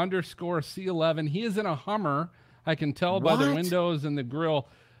Marco _C11. He is in a Hummer. I can tell by the windows and the grill.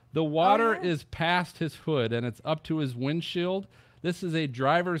 The water is past his hood and it's up to his windshield. This is a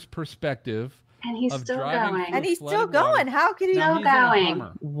driver's perspective. And he's still going. And he's still going. How could he still going?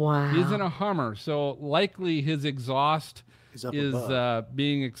 Wow. He's in a Hummer. So likely his exhaust is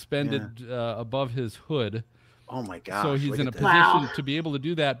being expended above his hood. Oh my gosh. So he's in a position to be able to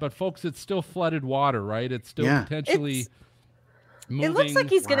do that. But folks, it's still flooded water, right? It's still potentially moving. It looks like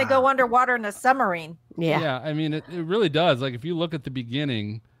he's going to go underwater in a submarine. Yeah. I mean, it really does. Like if you look at the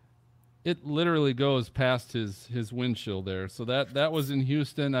beginning, it literally goes past his windshield there. So that was in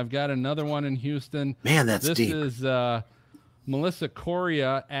Houston. I've got another one in Houston. Man, that's deep. This is Melissa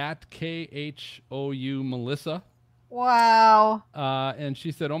Coria at KHOU Melissa. Wow. And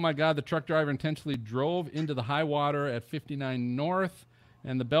she said, oh my God, the truck driver intentionally drove into the high water at 59 North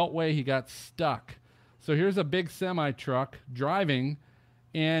and the Beltway, he got stuck. So here's a big semi-truck driving,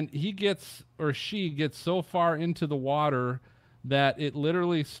 and he gets, or she gets so far into the water that it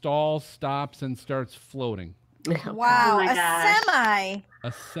literally stalls, stops, and starts floating. Wow, Oh my gosh.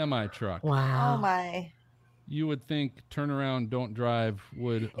 A semi-truck. Wow. Oh my. You would think turn around, don't drive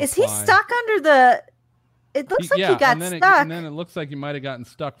would Is he apply. stuck under the? It looks like he got and then stuck. and then it looks like he might have gotten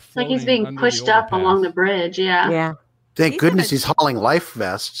stuck. Like he's floating being under pushed the up along the overpass. bridge. Yeah. Yeah. Thank He's goodness gonna- he's hauling life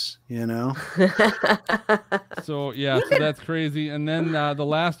vests, you know. So yeah, so that's crazy. And then the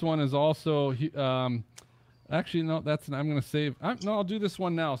last one is also actually no, that's I'm going to save. No, I'll do this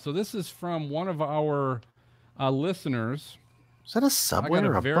one now. So this is from one of our listeners. Is that a I subway got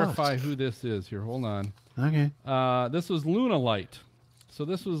or to a verify bus? who this is here. Hold on. Okay. This was Luna Light. So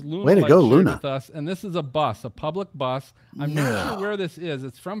this was Luna Way to Light go, shared Luna. with us, and this is a bus, a public bus. I'm not sure where this is.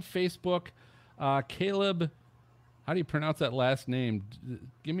 It's from Facebook. Caleb, how do you pronounce that last name?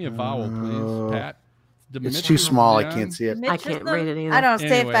 Give me a vowel, please, Pat. It's too small. I Dimitrian? can't see it. I can't read it either. I don't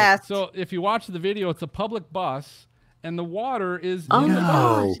stay Anyway, fast. So if you watch the video, it's a public bus, and the water is Oh, in the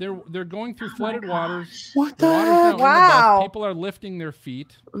no. bus. They're going through flooded waters. What The the water's now heck? in the Wow. bus. People are lifting their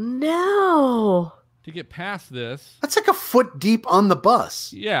feet No. to get past this. That's like a foot deep on the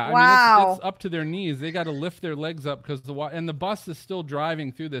bus. Yeah, I Wow. mean it's up to their knees. They got to lift their legs up because and the bus is still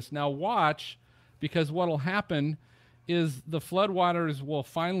driving through this. Now watch, because what'll happen is the floodwaters will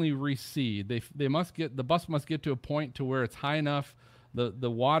finally recede. The bus must get to a point to where it's high enough. The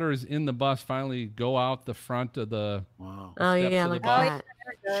waters in the bus finally go out the front of the Wow. Oh, steps yeah. of the Look bus. at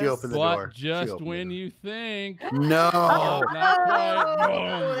that. She opened the But door. She just opened when the you think door. No. not quite,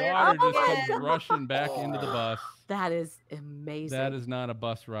 boom, there water we just go. comes rushing back into the bus. That is amazing. That is not a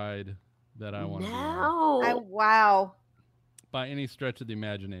bus ride that I want to be on No. Wow. by any stretch of the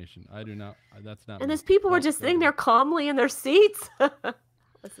imagination. I do not. That's not. And me. these people were Don't just go sitting there. there calmly in their seats.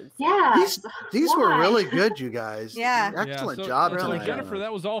 Listen, Yeah. These were Why? really good, you guys. Yeah. Excellent so, job Really tonight. Jennifer, on that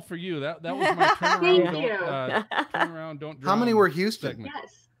those. was all for you. That was my turnaround. Thank don't, you. turn around, don't drown. How many were Houston? segment.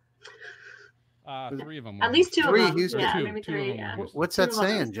 Yes. 3 of them. At least two Three of them. Houston. Yeah, Two. maybe Two of three. them Yeah. were Houston. What's that Two of them.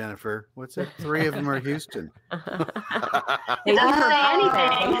 saying, Jennifer? What's that? 3 of them are Houston. It doesn't say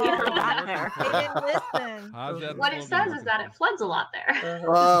anything. They didn't listen. How's that What it slogan says is that it floods a lot there.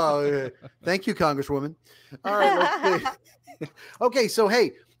 Oh, yeah. Thank you, Congresswoman. All right. Let's see. Okay, so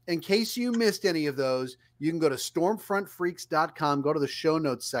hey, in case you missed any of those, you can go to stormfrontfreaks.com, go to the show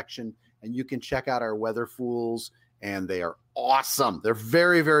notes section, and you can check out our weather fools, and they are awesome. They're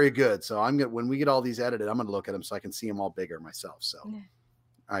very, very good. So when we get all these edited, I'm gonna look at them so I can see them all bigger myself. So, all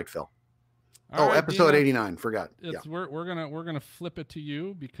right, Phil. All right, episode Dina, 89. Forgot. Yeah. we're gonna flip it to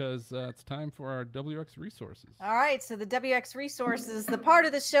you because it's time for our WX resources. All right, so the WX resources, the part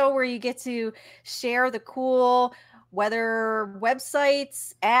of the show where you get to share the cool weather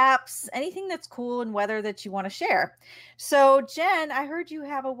websites, apps, anything that's cool in weather that you want to share. So, Jen, I heard you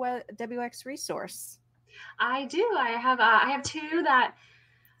have a WX resource. I do. I have two that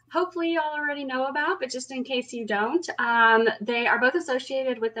hopefully you all already know about, but just in case you don't, they are both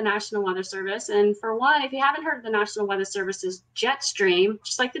associated with the National Weather Service. And for one, if you haven't heard of the National Weather Service's Jetstream,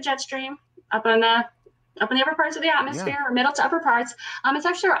 just like the jet stream up in the upper parts of the atmosphere, or middle to upper parts, it's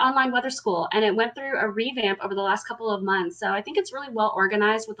actually our online weather school, and it went through a revamp over the last couple of months. So I think it's really well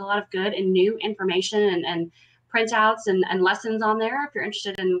organized with a lot of good and new information and printouts and lessons on there. If you're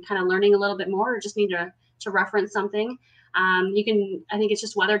interested in kind of learning a little bit more or just need to reference something, you can, I think it's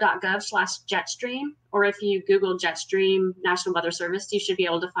just weather.gov/jetstream, or if you Google Jetstream National Weather Service, you should be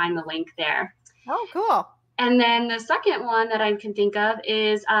able to find the link there. Oh, cool. And then the second one that I can think of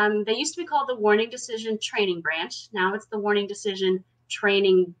is they used to be called the Warning Decision Training Branch. Now it's the Warning Decision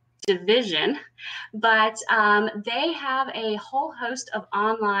Training Division, but they have a whole host of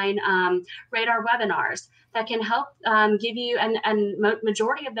online radar webinars that can help give you, and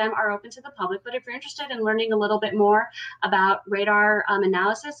majority of them are open to the public. But if you're interested in learning a little bit more about radar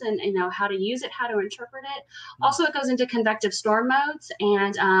analysis and how to use it, how to interpret it, also it goes into convective storm modes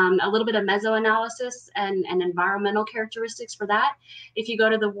and a little bit of mesoanalysis and environmental characteristics for that. If you go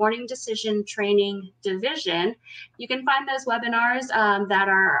to the Warning Decision Training Division, you can find those webinars that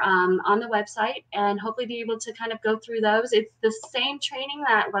are on the website, and hopefully be able to kind of go through those. It's the same training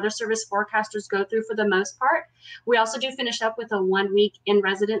that Weather Service forecasters go through for the most part. We also do finish up with a 1-week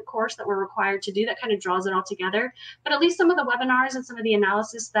in-resident course that we're required to do that kind of draws it all together. But at least some of the webinars and some of the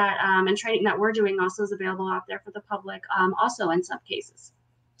analysis that and training that we're doing also is available out there for the public, also in some cases.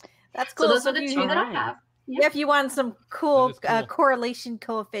 That's cool. So those So are the if two you- that I have. Yeah, if you want some cool, That is cool. correlation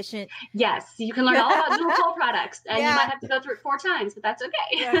coefficient. Yes, you can learn all about dual pole products, and Yeah. you might have to go through it 4 times, but that's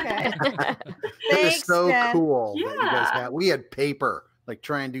okay. Okay. It was Thanks, so Jen. cool that you guys Yeah. had. We had paper. like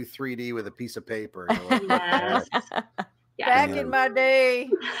try and do 3D with a piece of paper. You're like, Yes. Yeah. Back in my day.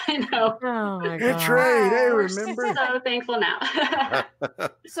 I know. Oh my Hey, god. Trey, hey, We're remember? so thankful now.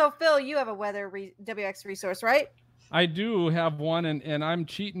 So Phil, you have a weather WX resource, right? I do have one, and I'm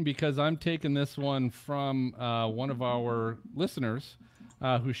cheating because I'm taking this one from one of our listeners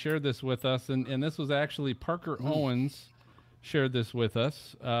who shared this with us, and this was actually Parker Owens shared this with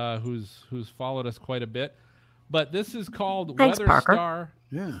us, who's followed us quite a bit. But this is called Thanks, Weather Parker. Star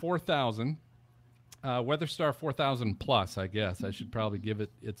Yeah. 4000. Weather Star 4000 Plus, I guess. I should probably give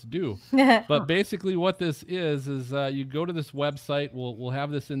it its due. But basically what this is you go to this website. We'll have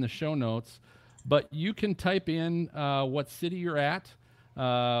this in the show notes. But you can type in what city you're at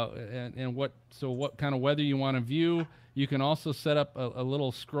and what kind of weather you want to view. You can also set up a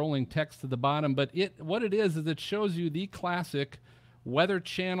little scrolling text to the bottom. But what it is it shows you the classic Weather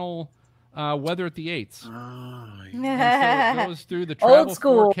Channel weather at the 8s. Oh, And so it goes through the travel Old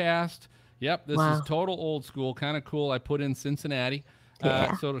school. forecast. Yep, this Wow. is total old school, kind of cool. I put in Cincinnati.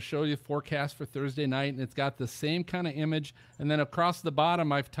 Yeah. So it'll show you forecast for Thursday night, and it's got the same kind of image. And then across the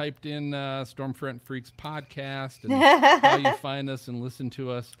bottom, I've typed in Stormfront Freaks podcast and how you find us and listen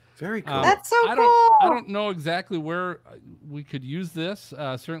to us. very cool. That's so I cool. don't know exactly where we could use this.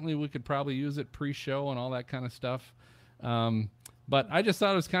 Certainly, we could probably use it pre-show and all that kind of stuff. But I just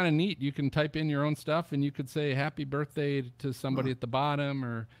thought it was kind of neat. You can type in your own stuff, and you could say happy birthday to somebody at the bottom,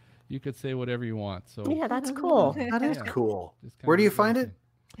 or you could say whatever you want. So Yeah, that's cool. That is Yeah. cool. just kinda Where do you neat find little it?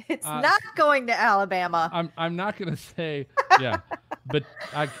 thing. It's not going to Alabama. I'm not going to say, yeah, but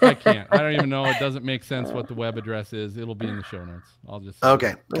I can't. I don't even know. It doesn't make sense what the web address is. It'll be in the show notes. I'll just say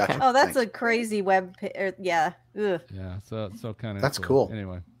Okay, that. gotcha. Oh, that's Thanks. a crazy yeah. Ugh. Yeah, so kind of That's cool.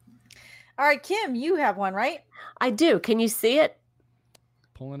 Anyway, All right, Kim, you have one, right? I do. Can you see it?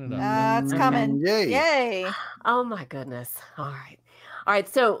 pulling it up. It's coming. Yay. Yay. Oh my goodness. All right. All right.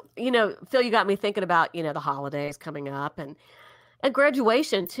 So, Phil, you got me thinking about, the holidays coming up and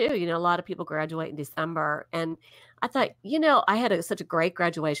graduation too. A lot of people graduate in December. And I thought, I had such a great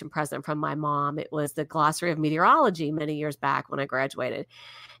graduation present from my mom. It was the Glossary of Meteorology many years back when I graduated.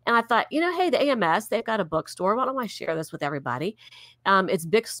 And I thought, hey, the AMS, they've got a bookstore. Why don't I share this with everybody? It's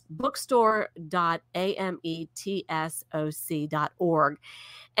bookstore.ametsoc.org.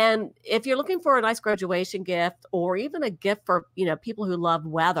 And if you're looking for a nice graduation gift or even a gift for, people who love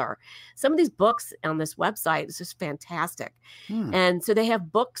weather, some of these books on this website is just fantastic. And so they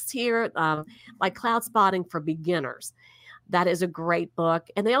have books here like Cloud Spotting for Beginners. That is a great book.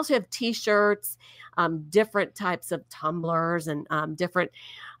 And they also have T-shirts, different types of tumblers and different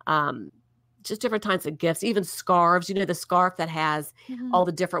types of gifts, even scarves. The scarf that has all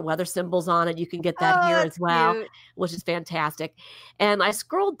the different weather symbols on it. You can get that here as well, cute. which is fantastic. And I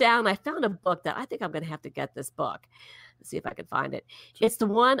scrolled down, I found a book that I think I'm going to have to get this book. Let's see if I can find it. It's the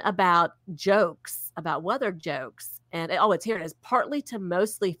one about jokes, about weather jokes. And it's here. It is Partly to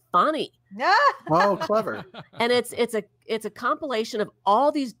Mostly Funny. Oh, clever. And it's a compilation of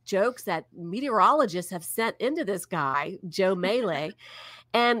all these jokes that meteorologists have sent into this guy, Joe Melee.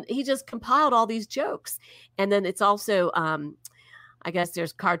 And he just compiled all these jokes. And then it's also, I guess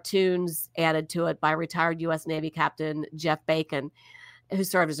there's cartoons added to it by retired U.S. Navy Captain Jeff Bacon, who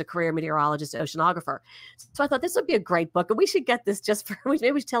served as a career meteorologist oceanographer. So I thought this would be a great book. And we should get this just for,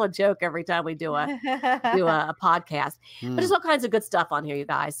 maybe we should tell a joke every time we do a podcast. But there's all kinds of good stuff on here, you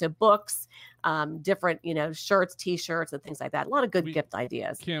guys. So books, different, shirts, T-shirts, and things like that. A lot of good gift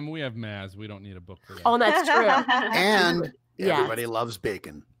ideas. Kim, we have Maz. We don't need a book for that. Oh, that's true. And Yes. everybody loves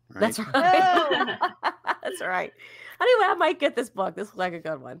bacon. Right? That's right. That's right. Anyway, I might get this book. This looks like a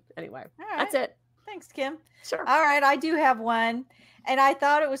good one. Anyway, that's it. Thanks, Kim. Sure. All right, I do have one. And I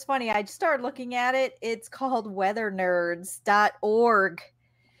thought it was funny. I started looking at it. It's called weathernerds.org.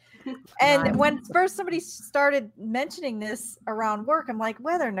 And when first somebody started mentioning this around work, I'm like,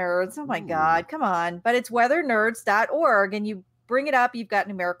 weather nerds. Oh my God, come on. But it's weathernerds.org. And you bring it up. You've got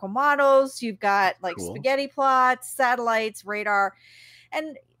numerical models. You've got like spaghetti plots, satellites, radar.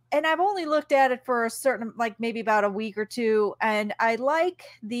 And I've only looked at it for a certain, like maybe about a week or two. And I like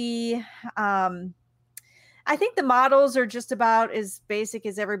the, I think the models are just about as basic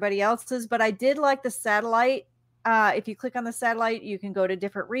as everybody else's, but I did like the satellite. If you click on the satellite, you can go to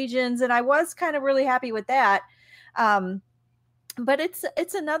different regions, and I was kind of really happy with that. But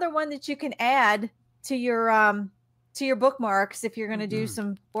it's another one that you can add to your bookmarks if you're going to do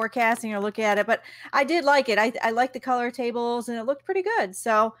some forecasting or look at it. But I did like it. I like the color tables, and it looked pretty good.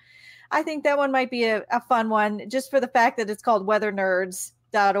 So I think that one might be a fun one, just for the fact that it's called Weather Nerds.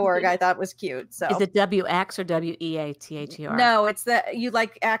 .org I thought was cute. So is it WX or WEATHER? No, it's that you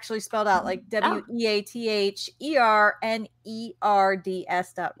like actually spelled out like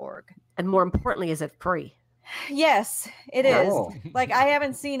WEATHERNERDS.org. And more importantly, is it free? Yes, it is. Like I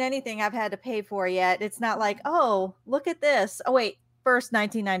haven't seen anything I've had to pay for yet. It's not like, oh, look at this. Oh wait, first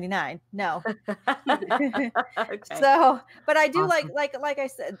 $19.99. No. Okay. So, but I do Awesome. like I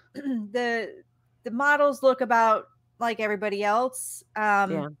said, the models look about like everybody else.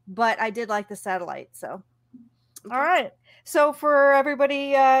 But I did like the satellite. So, all right. So for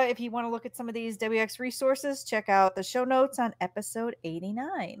everybody, if you want to look at some of these WX resources, check out the show notes on episode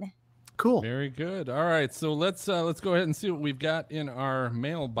 89. Cool. Very good. All right, so let's go ahead and see what we've got in our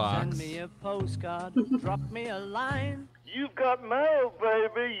mailbox. Send me a postcard, drop me a line. You've got mail,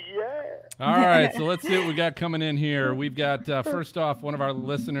 baby. Yeah. All right, so let's see what we got coming in here. We've got first off, one of our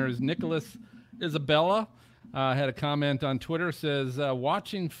listeners, Nicholas Isabella, had a comment on Twitter. Says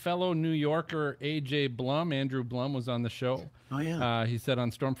watching fellow New Yorker AJ Blum, Andrew Blum was on the show. Oh yeah. He said on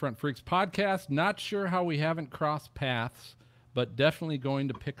Stormfront Freaks podcast, not sure how we haven't crossed paths, but definitely going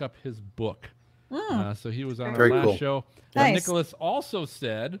to pick up his book. So he was on our last show. Nice. Nicholas also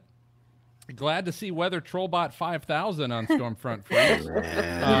said, glad to see Weather Trollbot 5000 on Stormfront Freaks.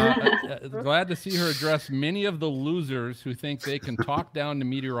 Glad to see her address many of the losers who think they can talk down to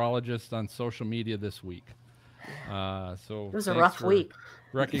meteorologists on social media this week. So it was a rough week.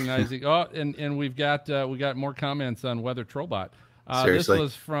 Recognizing. And we've got more comments on Weather Trollbot. This Seriously?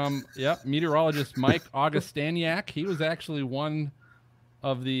 was from meteorologist Mike Augustaniak. He was actually one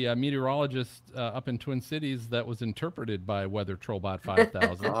of the meteorologists up in Twin Cities that was interpreted by Weather Trollbot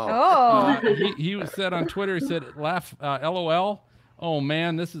 5000. He said on Twitter, he said, "Laugh, LOL. Oh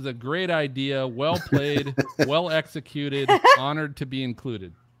man, this is a great idea. Well played, well executed. Honored to be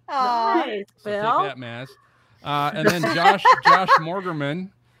included." Nice, So Bill. take that, Maz. And then Josh Morgerman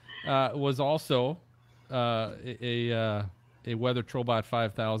was also a Weather Trollbot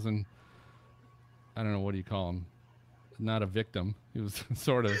 5000. I don't know, what do you call him? Not a victim. He was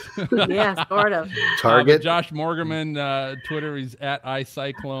sort of. Yeah, sort of. Target. Josh Morgerman, Twitter, he's at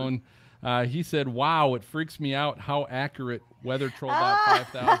iCyclone. He said, "Wow, it freaks me out how accurate Weather Trollbot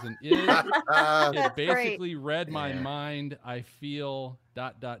 5000 is. It basically read my mind. I feel ...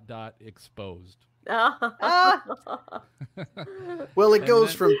 exposed." Well, it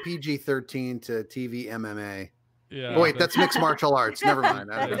goes from PG-13 to TV MMA. Yeah. Oh, wait, that's mixed martial arts. Never mind.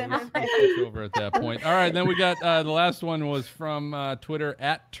 It's over at that point. All right, then we got the last one was from Twitter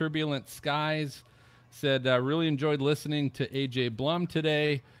at Turbulent Skies. Said, really enjoyed listening to AJ Blum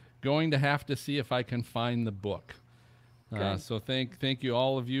today. Going to have to see if I can find the book. So thank you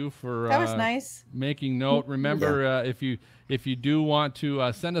all of you for that was nice. Making note. Remember, if you do want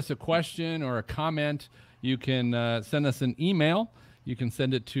to send us a question or a comment, you can send us an email. You can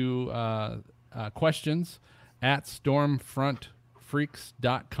send it to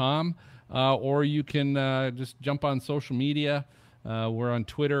questions@stormfrontfreaks.com, or you can just jump on social media. We're on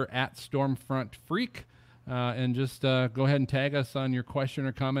Twitter @StormfrontFreak, and just go ahead and tag us on your question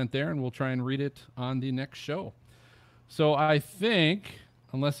or comment there, and we'll try and read it on the next show. So I think,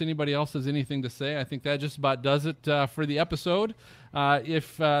 unless anybody else has anything to say, I think that just about does it for the episode.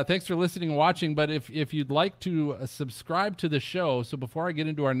 Thanks for listening and watching, but if you'd like to subscribe to the show, so before I get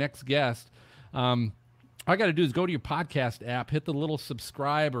into our next guest, all I got to do is go to your podcast app, hit the little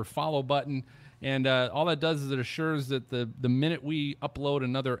subscribe or follow button, and all that does is it assures that the minute we upload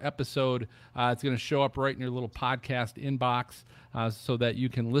another episode, it's going to show up right in your little podcast inbox, so that you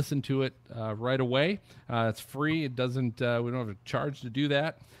can listen to it right away. It's free. It doesn't. We don't have a charge to do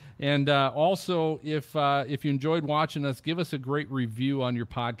that. And also, if you enjoyed watching us, give us a great review on your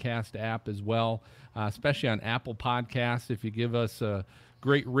podcast app as well, especially on Apple Podcasts. If you give us a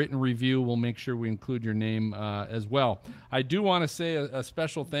great written review, we'll make sure we include your name as well. I do want to say a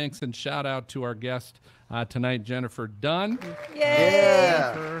special thanks and shout out to our guest tonight, Jennifer Dunn. Yay!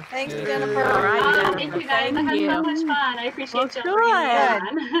 Yeah. Thanks, Jennifer. All right, Thank you guys. I had so much fun. I appreciate you.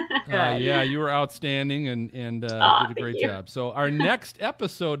 Yeah, you were outstanding and did a great job. So our next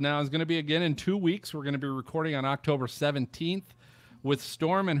episode now is going to be again in 2 weeks. We're going to be recording on October 17th with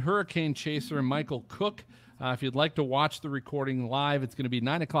Storm and Hurricane Chaser Michael Cook. If you'd like to watch the recording live, it's going to be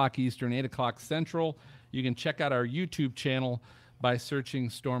 9 o'clock Eastern, 8 o'clock Central. You can check out our YouTube channel by searching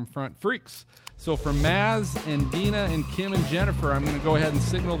Stormfront Freaks. So for Maz and Dina and Kim and Jennifer, I'm going to go ahead and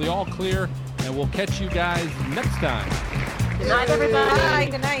signal the all clear, and we'll catch you guys next time. Good night, everybody. Bye.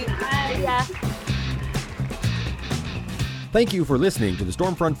 Good night. Bye. Yeah. Thank you for listening to the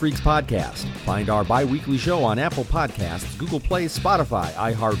Stormfront Freaks podcast. Find our bi-weekly show on Apple Podcasts, Google Play, Spotify,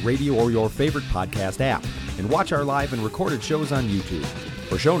 iHeartRadio, or your favorite podcast app. And watch our live and recorded shows on YouTube.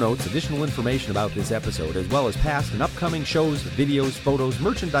 For show notes, additional information about this episode, as well as past and upcoming shows, videos, photos,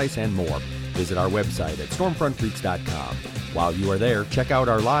 merchandise, and more, visit our website at stormfrontfreaks.com. While you are there, check out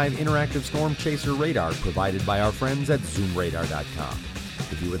our live interactive storm chaser radar provided by our friends at zoomradar.com.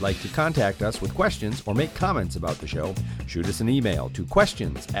 If you would like to contact us with questions or make comments about the show, shoot us an email to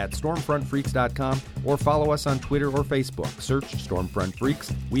questions@stormfrontfreaks.com or follow us on Twitter or Facebook. Search Stormfront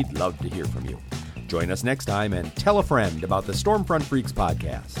Freaks. We'd love to hear from you. Join us next time and tell a friend about the Stormfront Freaks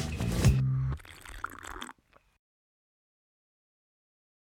podcast.